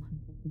Mitchell.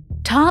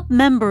 Top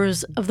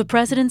members of the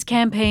president's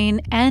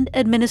campaign and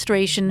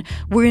administration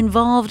were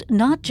involved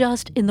not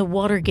just in the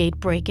Watergate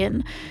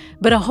break-in,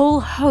 but a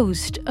whole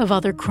host of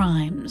other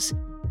crimes.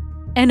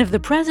 And if the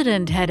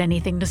president had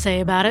anything to say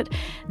about it,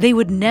 they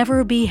would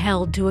never be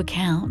held to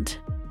account.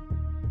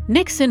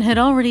 Nixon had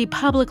already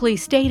publicly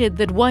stated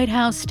that White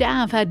House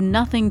staff had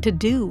nothing to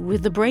do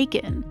with the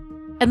break-in,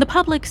 and the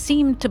public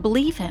seemed to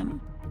believe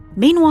him.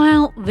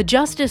 Meanwhile, the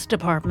Justice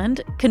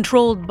Department,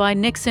 controlled by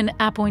Nixon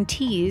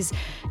appointees,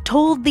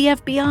 told the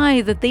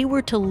FBI that they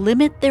were to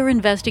limit their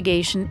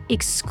investigation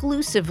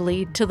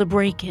exclusively to the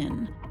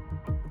break-in.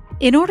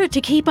 In order to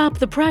keep up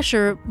the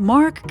pressure,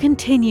 Mark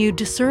continued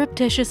to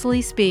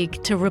surreptitiously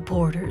speak to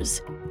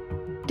reporters.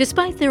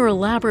 Despite their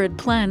elaborate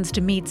plans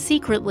to meet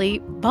secretly,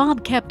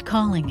 Bob kept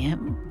calling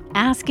him,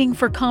 asking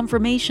for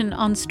confirmation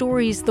on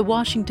stories the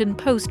Washington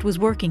Post was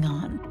working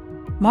on.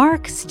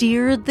 Mark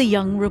steered the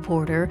young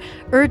reporter,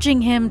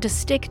 urging him to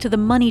stick to the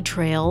money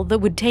trail that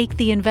would take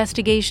the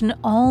investigation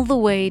all the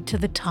way to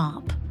the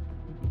top.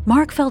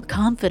 Mark felt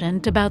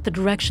confident about the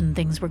direction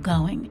things were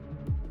going.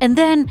 And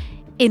then,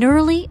 in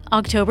early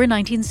October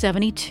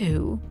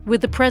 1972,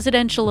 with the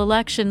presidential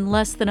election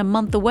less than a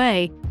month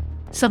away,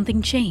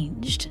 something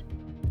changed.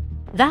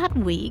 That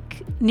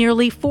week,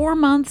 nearly 4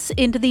 months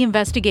into the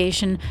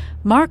investigation,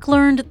 Mark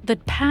learned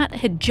that Pat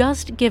had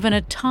just given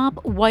a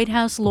top White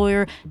House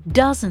lawyer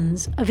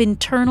dozens of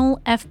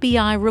internal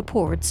FBI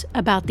reports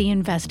about the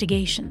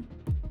investigation.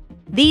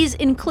 These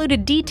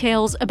included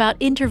details about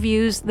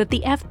interviews that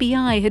the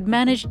FBI had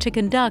managed to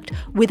conduct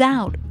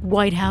without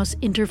White House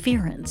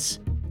interference.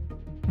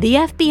 The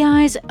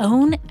FBI's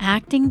own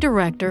acting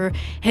director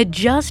had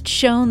just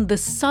shown the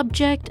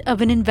subject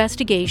of an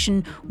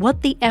investigation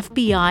what the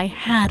FBI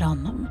had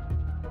on them.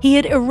 He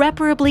had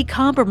irreparably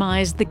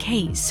compromised the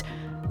case.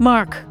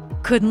 Mark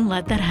couldn't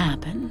let that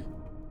happen.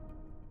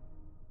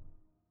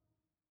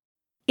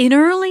 In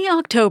early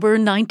October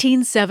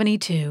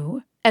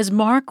 1972, as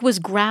Mark was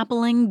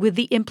grappling with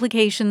the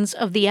implications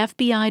of the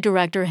FBI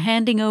director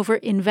handing over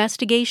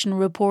investigation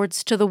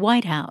reports to the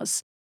White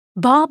House,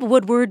 Bob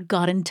Woodward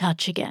got in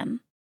touch again.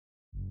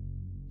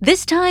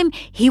 This time,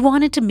 he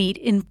wanted to meet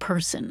in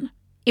person.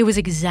 It was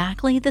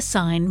exactly the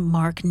sign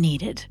Mark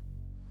needed.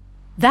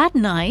 That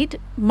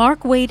night,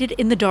 Mark waited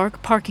in the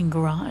dark parking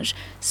garage,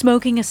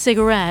 smoking a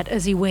cigarette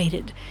as he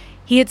waited.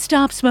 He had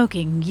stopped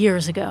smoking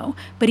years ago,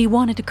 but he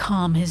wanted to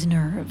calm his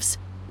nerves.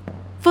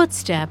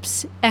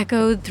 Footsteps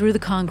echoed through the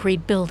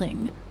concrete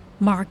building.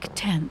 Mark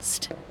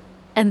tensed.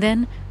 And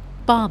then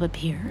Bob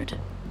appeared.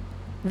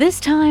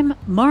 This time,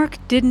 Mark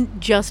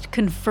didn't just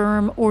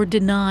confirm or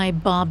deny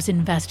Bob's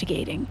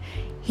investigating.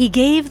 He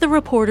gave the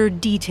reporter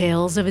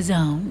details of his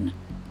own.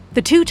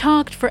 The two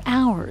talked for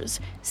hours,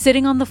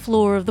 sitting on the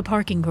floor of the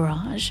parking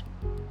garage.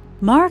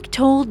 Mark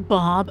told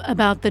Bob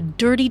about the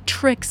dirty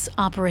tricks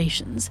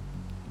operations.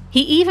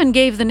 He even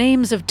gave the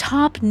names of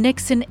top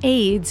Nixon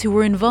aides who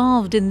were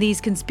involved in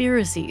these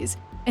conspiracies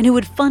and who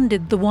had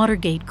funded the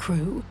Watergate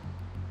crew.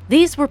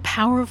 These were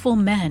powerful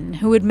men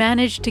who had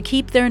managed to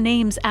keep their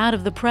names out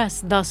of the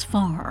press thus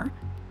far.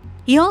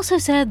 He also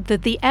said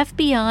that the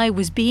FBI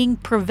was being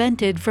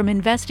prevented from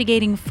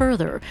investigating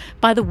further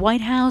by the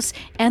White House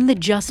and the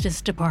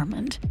Justice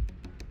Department.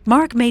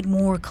 Mark made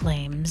more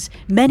claims,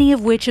 many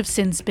of which have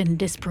since been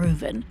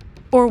disproven,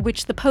 or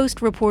which the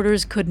Post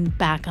reporters couldn't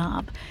back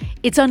up.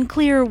 It's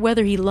unclear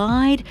whether he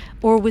lied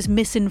or was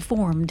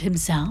misinformed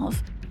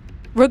himself.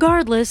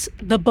 Regardless,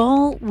 the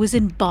ball was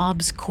in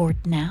Bob's court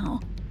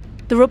now.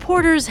 The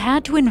reporters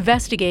had to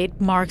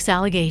investigate Mark's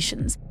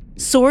allegations,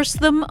 source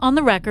them on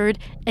the record,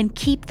 and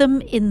keep them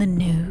in the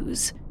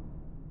news.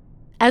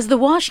 As the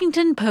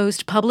Washington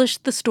Post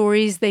published the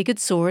stories they could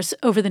source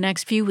over the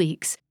next few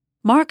weeks,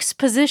 Mark's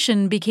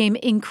position became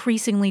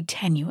increasingly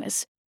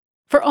tenuous.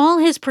 For all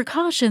his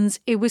precautions,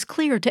 it was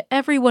clear to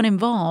everyone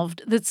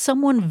involved that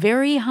someone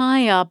very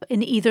high up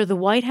in either the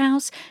White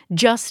House,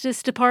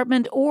 Justice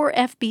Department, or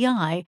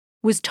FBI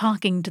was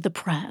talking to the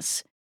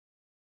press.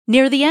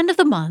 Near the end of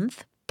the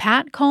month,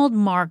 Pat called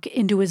Mark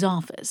into his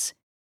office.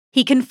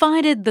 He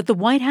confided that the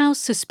White House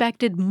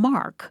suspected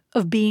Mark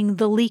of being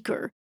the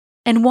leaker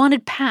and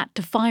wanted Pat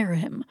to fire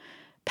him.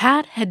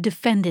 Pat had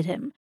defended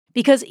him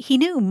because he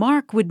knew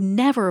Mark would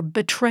never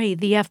betray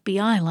the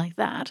FBI like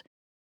that.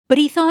 But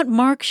he thought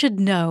Mark should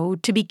know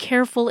to be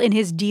careful in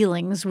his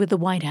dealings with the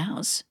White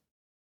House.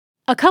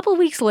 A couple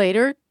weeks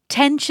later,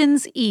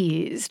 tensions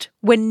eased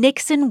when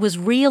Nixon was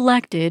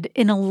re-elected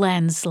in a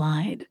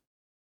landslide.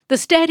 The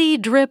steady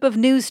drip of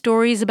news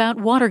stories about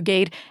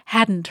Watergate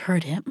hadn't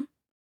hurt him.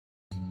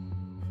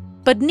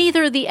 But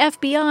neither the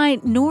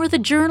FBI nor the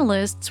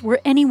journalists were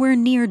anywhere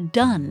near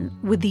done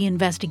with the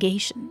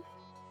investigation.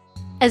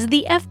 As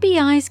the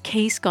FBI's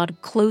case got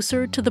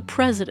closer to the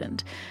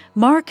president,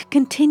 Mark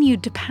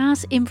continued to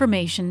pass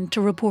information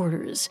to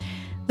reporters.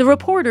 The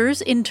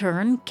reporters, in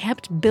turn,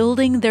 kept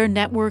building their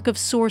network of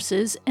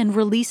sources and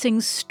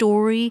releasing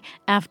story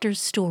after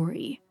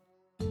story.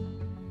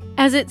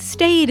 As it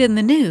stayed in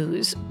the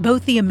news,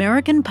 both the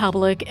American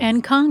public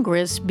and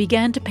Congress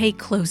began to pay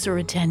closer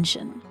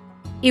attention.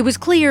 It was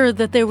clear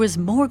that there was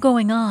more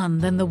going on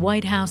than the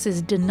White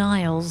House's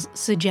denials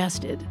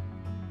suggested.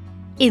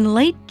 In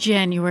late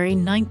January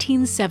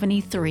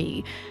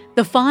 1973,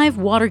 the 5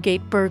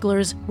 Watergate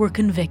burglars were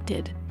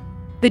convicted.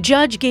 The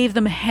judge gave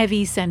them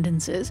heavy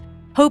sentences,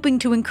 hoping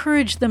to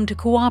encourage them to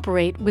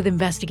cooperate with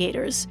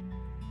investigators.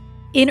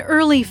 In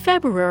early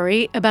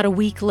February, about a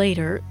week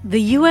later,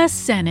 the U.S.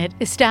 Senate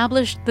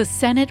established the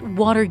Senate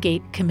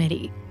Watergate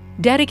Committee,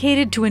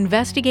 dedicated to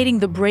investigating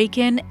the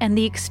break-in and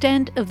the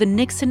extent of the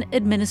Nixon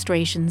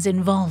administration's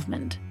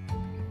involvement.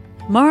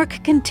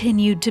 Mark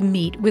continued to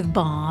meet with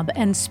Bob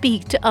and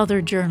speak to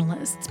other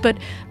journalists, but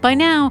by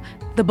now,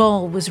 the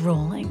ball was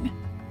rolling.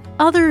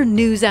 Other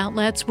news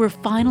outlets were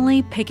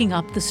finally picking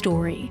up the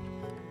story.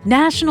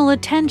 National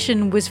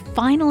attention was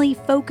finally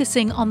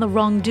focusing on the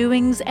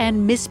wrongdoings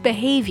and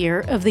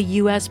misbehavior of the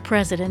U.S.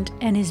 president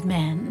and his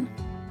men.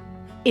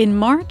 In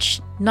March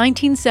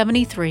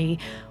 1973,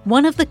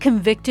 one of the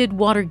convicted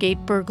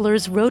Watergate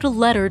burglars wrote a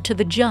letter to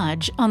the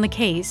judge on the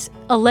case,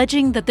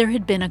 alleging that there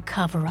had been a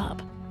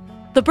cover-up.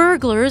 The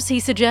burglars, he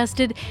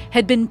suggested,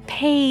 had been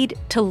paid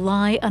to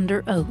lie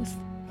under oath.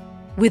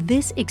 With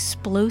this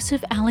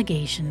explosive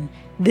allegation,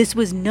 this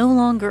was no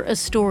longer a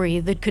story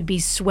that could be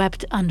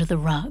swept under the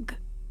rug.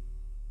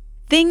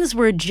 Things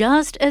were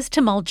just as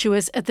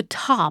tumultuous at the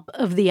top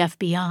of the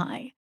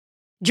FBI.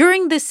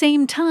 During the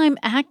same time,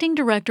 acting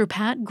director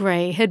Pat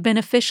Gray had been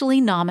officially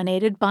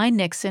nominated by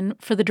Nixon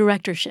for the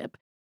directorship.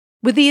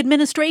 With the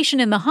administration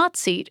in the hot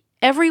seat,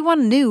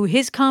 everyone knew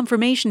his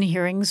confirmation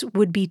hearings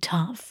would be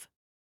tough.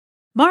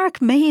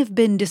 Mark may have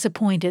been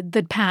disappointed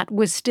that Pat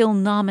was still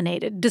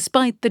nominated,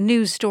 despite the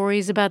news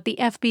stories about the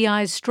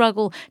FBI's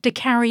struggle to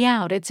carry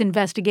out its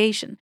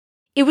investigation.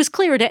 It was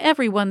clear to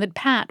everyone that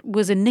Pat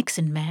was a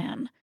Nixon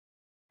man.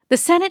 The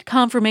Senate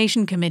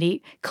Confirmation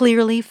Committee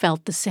clearly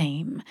felt the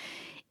same.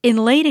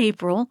 In late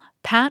April,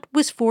 Pat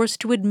was forced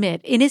to admit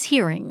in his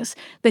hearings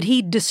that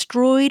he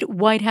destroyed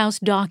White House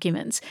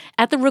documents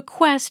at the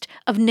request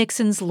of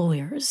Nixon's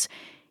lawyers.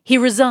 He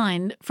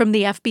resigned from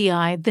the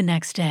FBI the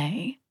next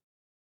day.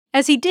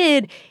 As he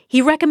did,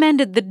 he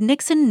recommended that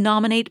Nixon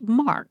nominate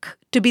Mark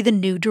to be the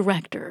new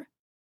director.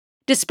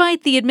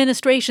 Despite the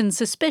administration's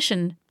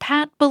suspicion,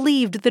 Pat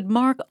believed that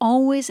Mark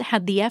always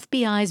had the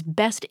FBI's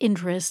best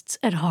interests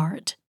at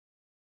heart.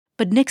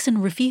 But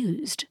Nixon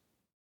refused.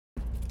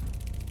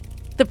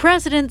 The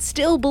president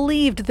still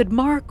believed that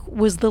Mark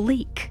was the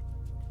leak.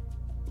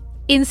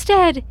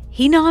 Instead,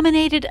 he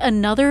nominated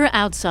another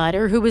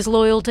outsider who was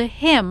loyal to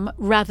him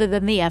rather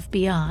than the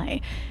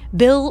FBI,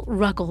 Bill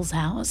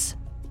Ruckelshaus.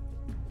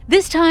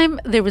 This time,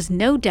 there was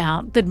no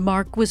doubt that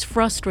Mark was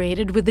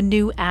frustrated with the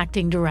new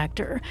acting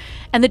director,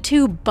 and the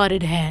two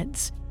butted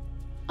heads.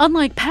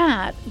 Unlike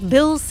Pat,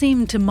 Bill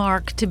seemed to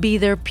Mark to be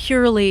there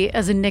purely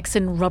as a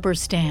Nixon rubber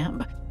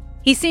stamp.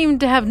 He seemed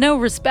to have no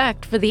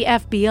respect for the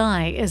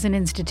FBI as an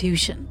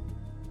institution.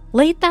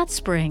 Late that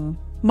spring,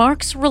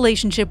 Mark's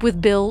relationship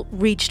with Bill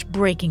reached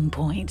breaking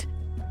point.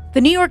 The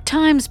New York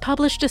Times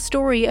published a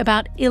story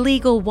about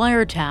illegal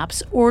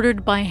wiretaps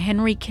ordered by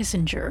Henry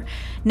Kissinger,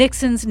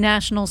 Nixon's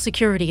national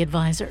security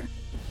advisor.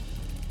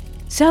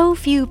 So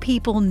few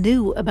people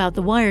knew about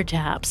the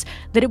wiretaps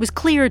that it was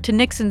clear to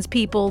Nixon's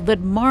people that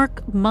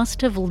Mark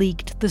must have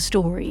leaked the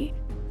story.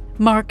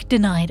 Mark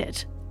denied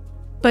it.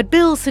 But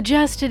Bill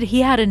suggested he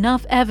had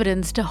enough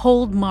evidence to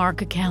hold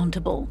Mark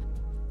accountable.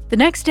 The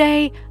next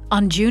day,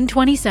 on June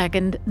 22,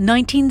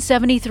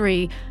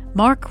 1973,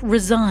 Mark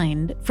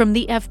resigned from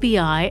the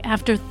FBI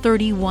after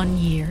 31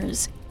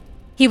 years.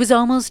 He was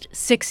almost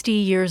 60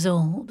 years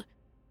old.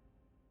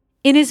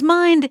 In his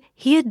mind,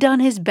 he had done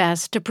his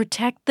best to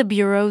protect the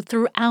Bureau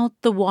throughout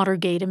the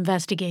Watergate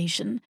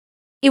investigation.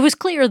 It was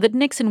clear that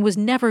Nixon was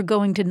never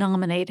going to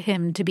nominate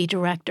him to be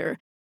director.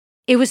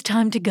 It was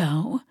time to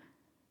go.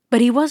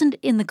 But he wasn't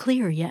in the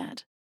clear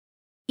yet.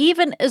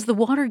 Even as the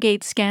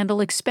Watergate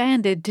scandal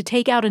expanded to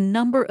take out a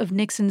number of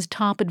Nixon's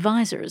top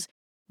advisors,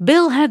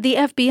 Bill had the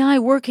FBI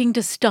working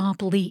to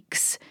stop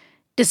leaks.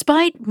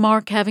 Despite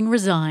Mark having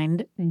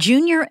resigned,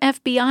 junior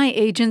FBI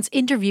agents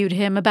interviewed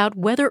him about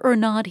whether or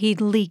not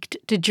he'd leaked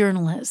to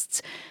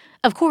journalists.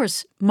 Of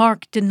course,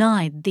 Mark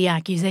denied the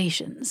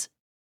accusations.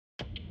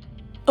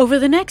 Over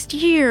the next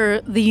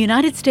year, the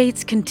United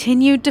States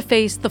continued to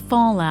face the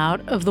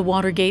fallout of the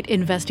Watergate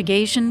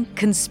investigation,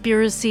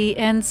 conspiracy,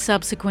 and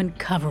subsequent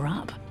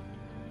cover-up.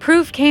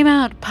 Proof came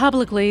out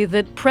publicly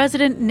that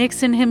President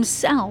Nixon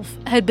himself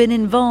had been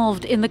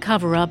involved in the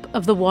cover-up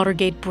of the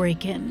Watergate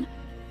break-in.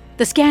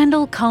 The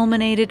scandal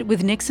culminated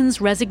with Nixon's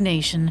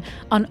resignation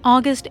on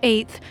August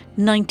 8,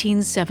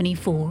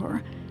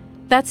 1974.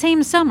 That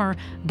same summer,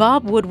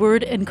 Bob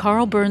Woodward and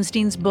Carl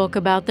Bernstein's book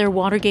about their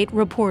Watergate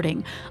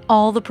reporting,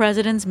 All the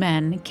President's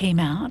Men, came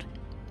out.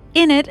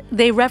 In it,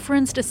 they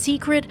referenced a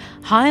secret,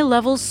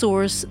 high-level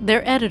source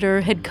their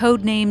editor had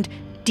codenamed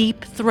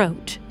Deep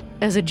Throat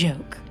as a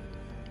joke.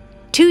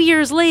 2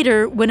 years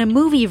later, when a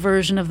movie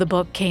version of the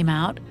book came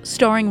out,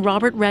 starring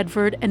Robert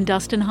Redford and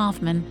Dustin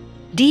Hoffman,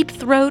 Deep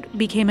Throat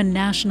became a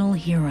national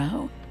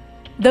hero.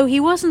 Though he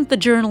wasn't the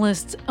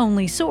journalist's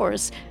only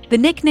source, the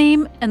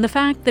nickname and the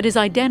fact that his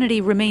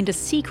identity remained a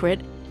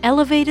secret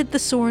elevated the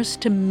source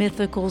to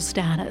mythical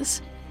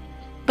status.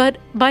 But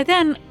by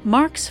then,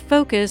 Mark's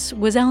focus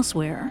was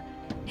elsewhere.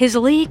 His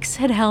leaks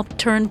had helped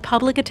turn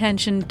public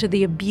attention to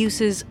the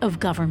abuses of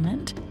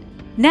government.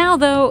 Now,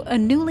 though, a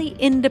newly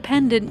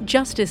independent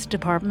Justice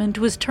Department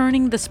was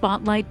turning the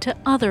spotlight to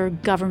other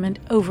government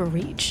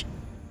overreach.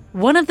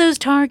 One of those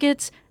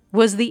targets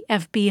was the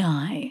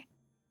FBI.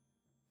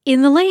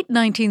 In the late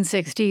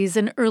 1960s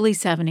and early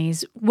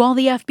 70s, while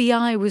the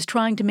FBI was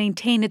trying to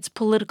maintain its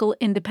political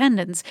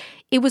independence,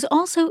 it was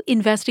also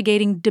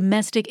investigating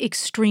domestic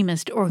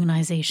extremist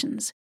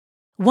organizations.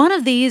 One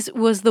of these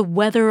was the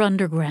Weather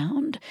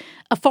Underground,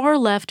 a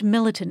far-left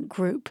militant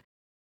group.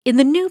 In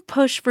the new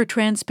push for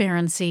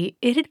transparency,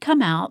 it had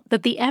come out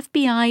that the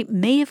FBI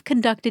may have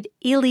conducted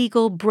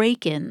illegal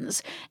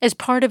break-ins as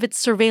part of its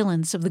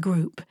surveillance of the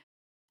group.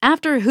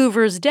 After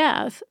Hoover's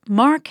death,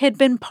 Mark had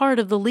been part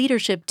of the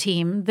leadership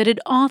team that had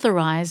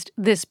authorized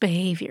this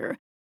behavior.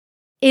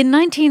 In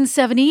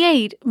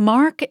 1978,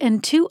 Mark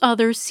and 2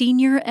 other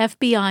senior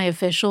FBI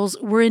officials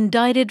were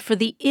indicted for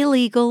the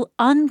illegal,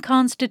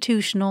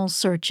 unconstitutional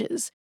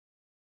searches.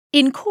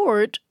 In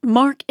court,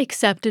 Mark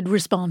accepted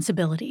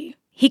responsibility.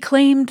 He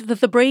claimed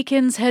that the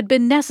break-ins had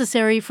been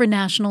necessary for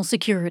national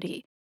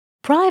security.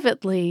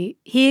 Privately,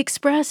 he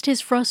expressed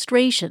his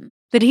frustration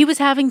that he was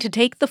having to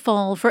take the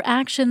fall for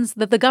actions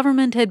that the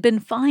government had been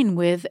fine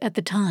with at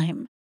the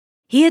time.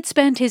 He had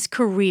spent his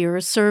career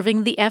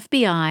serving the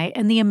FBI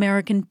and the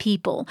American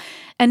people,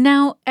 and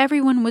now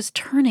everyone was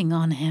turning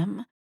on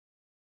him.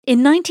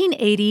 In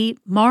 1980,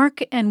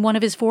 Mark and one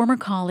of his former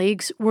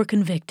colleagues were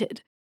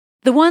convicted.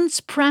 The once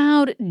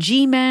proud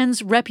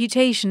G-Man's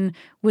reputation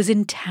was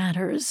in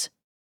tatters.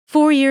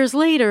 4 years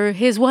later,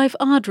 his wife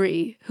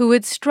Audrey, who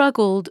had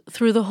struggled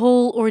through the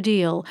whole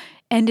ordeal,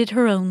 ended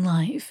her own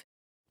life.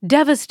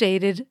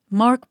 Devastated,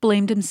 Mark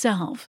blamed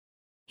himself.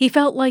 He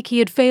felt like he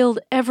had failed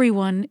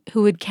everyone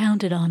who had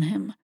counted on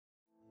him.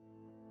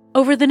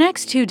 Over the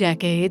next 2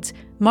 decades,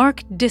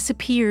 Mark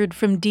disappeared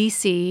from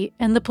D.C.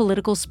 and the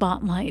political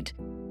spotlight.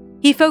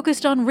 He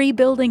focused on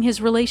rebuilding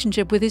his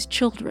relationship with his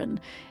children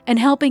and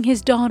helping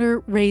his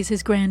daughter raise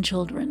his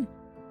grandchildren.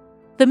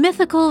 The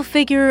mythical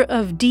figure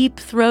of Deep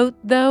Throat,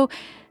 though,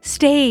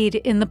 stayed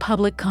in the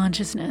public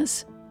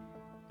consciousness.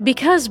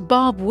 Because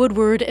Bob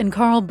Woodward and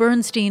Carl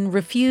Bernstein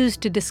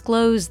refused to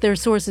disclose their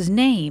source's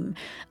name,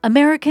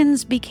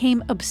 Americans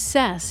became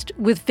obsessed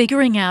with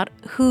figuring out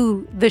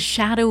who the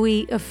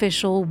shadowy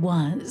official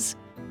was.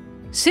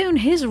 Soon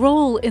his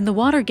role in the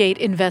Watergate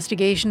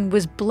investigation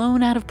was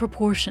blown out of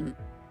proportion.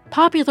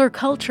 Popular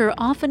culture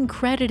often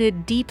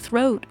credited Deep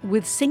Throat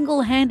with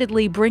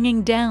single-handedly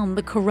bringing down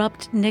the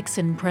corrupt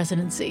Nixon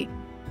presidency.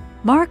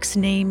 Mark's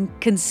name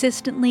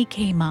consistently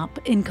came up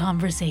in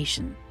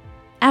conversation.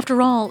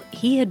 After all,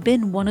 he had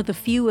been one of the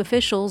few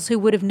officials who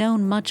would have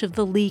known much of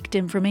the leaked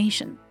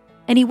information,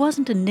 and he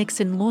wasn't a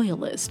Nixon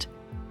loyalist.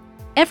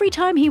 Every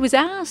time he was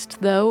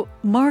asked, though,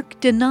 Mark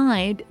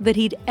denied that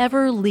he'd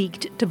ever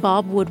leaked to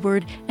Bob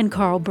Woodward and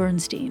Carl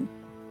Bernstein.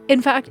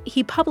 In fact,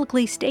 he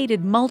publicly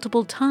stated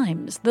multiple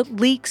times that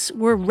leaks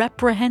were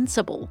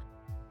reprehensible.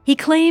 He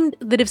claimed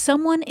that if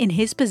someone in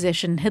his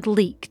position had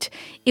leaked,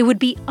 it would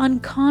be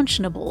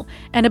unconscionable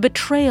and a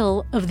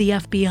betrayal of the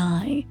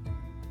FBI.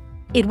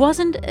 It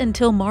wasn't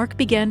until Mark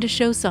began to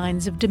show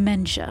signs of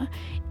dementia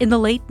in the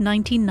late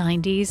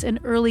 1990s and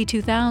early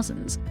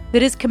 2000s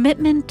that his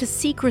commitment to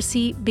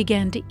secrecy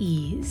began to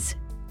ease.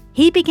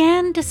 He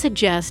began to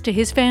suggest to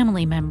his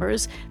family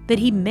members that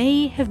he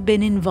may have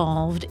been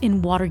involved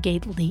in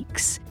Watergate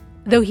leaks,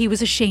 though he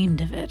was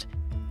ashamed of it.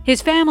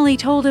 His family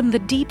told him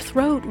that Deep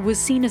Throat was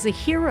seen as a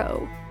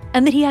hero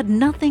and that he had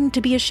nothing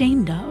to be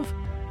ashamed of.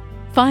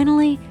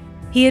 Finally,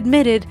 he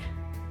admitted,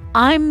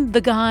 "I'm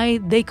the guy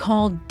they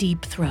called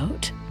Deep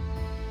Throat."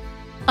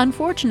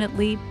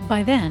 Unfortunately,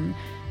 by then,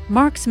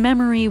 Mark's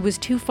memory was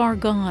too far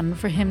gone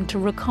for him to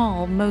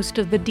recall most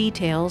of the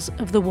details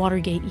of the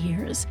Watergate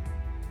years.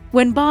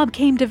 When Bob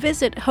came to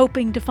visit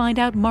hoping to find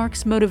out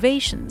Mark's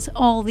motivations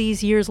all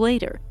these years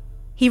later,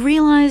 he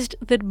realized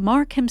that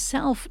Mark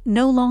himself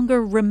no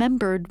longer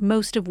remembered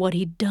most of what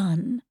he'd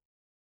done.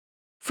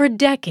 For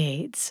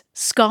decades,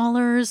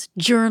 scholars,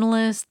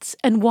 journalists,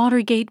 and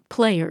Watergate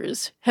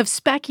players have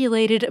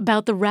speculated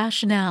about the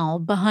rationale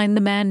behind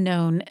the man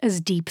known as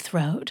Deep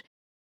Throat.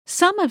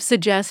 Some have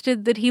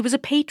suggested that he was a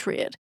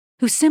patriot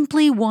who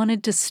simply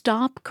wanted to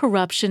stop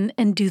corruption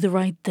and do the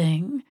right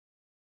thing.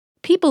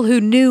 People who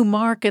knew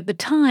Mark at the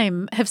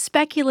time have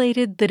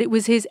speculated that it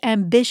was his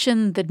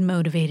ambition that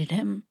motivated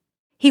him.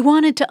 He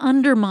wanted to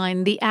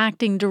undermine the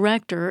acting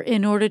director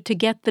in order to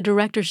get the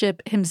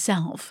directorship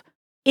himself.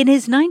 In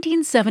his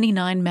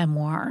 1979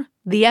 memoir,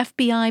 The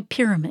FBI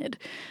Pyramid,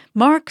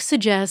 Mark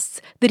suggests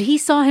that he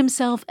saw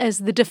himself as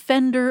the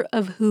defender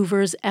of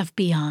Hoover's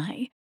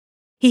FBI.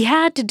 He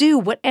had to do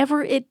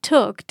whatever it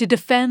took to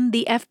defend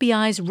the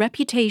FBI's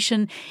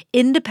reputation,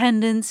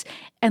 independence,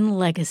 and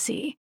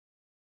legacy.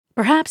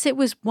 Perhaps it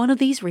was one of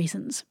these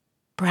reasons,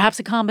 perhaps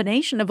a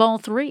combination of all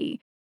three,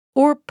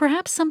 or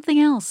perhaps something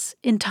else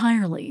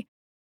entirely.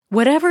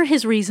 Whatever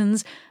his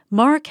reasons,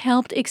 Mark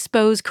helped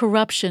expose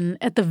corruption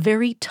at the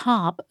very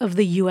top of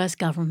the U.S.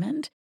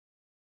 government.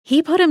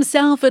 He put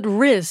himself at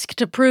risk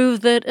to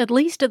prove that, at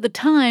least at the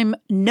time,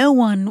 no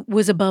one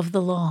was above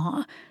the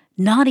law,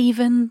 not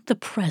even the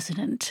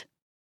president.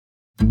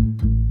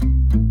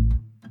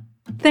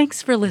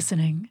 Thanks for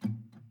listening.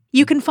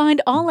 You can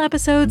find all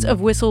episodes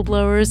of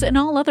Whistleblowers and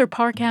all other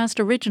Parcast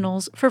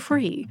originals for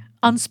free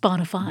on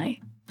Spotify.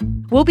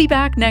 We'll be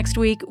back next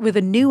week with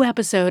a new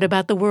episode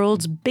about the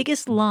world's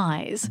biggest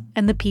lies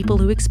and the people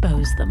who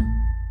expose them.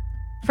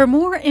 For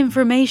more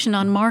information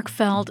on Mark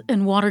Felt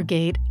and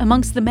Watergate,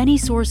 amongst the many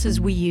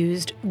sources we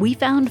used, we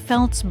found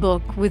Felt's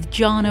book with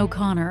John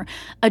O'Connor,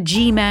 A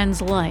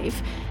G-Man's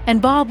Life,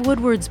 and Bob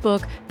Woodward's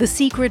book, The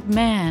Secret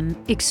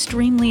Man,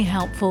 extremely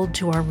helpful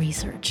to our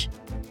research.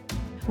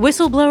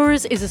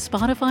 Whistleblowers is a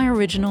Spotify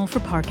original for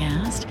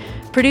Parcast,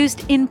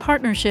 produced in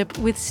partnership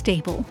with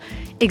Stable.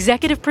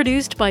 Executive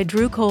produced by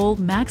Drew Cole,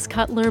 Max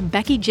Cutler,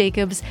 Becky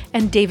Jacobs,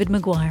 and David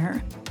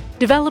McGuire.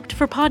 Developed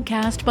for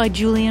Podcast by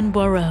Julian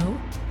Boireau.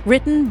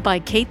 Written by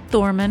Kate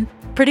Thorman.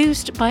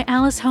 Produced by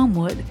Alice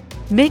Homewood.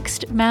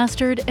 Mixed,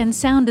 mastered, and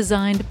sound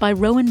designed by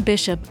Rowan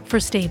Bishop for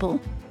Stable.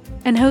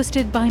 And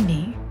hosted by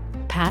me,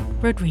 Pat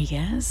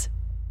Rodriguez.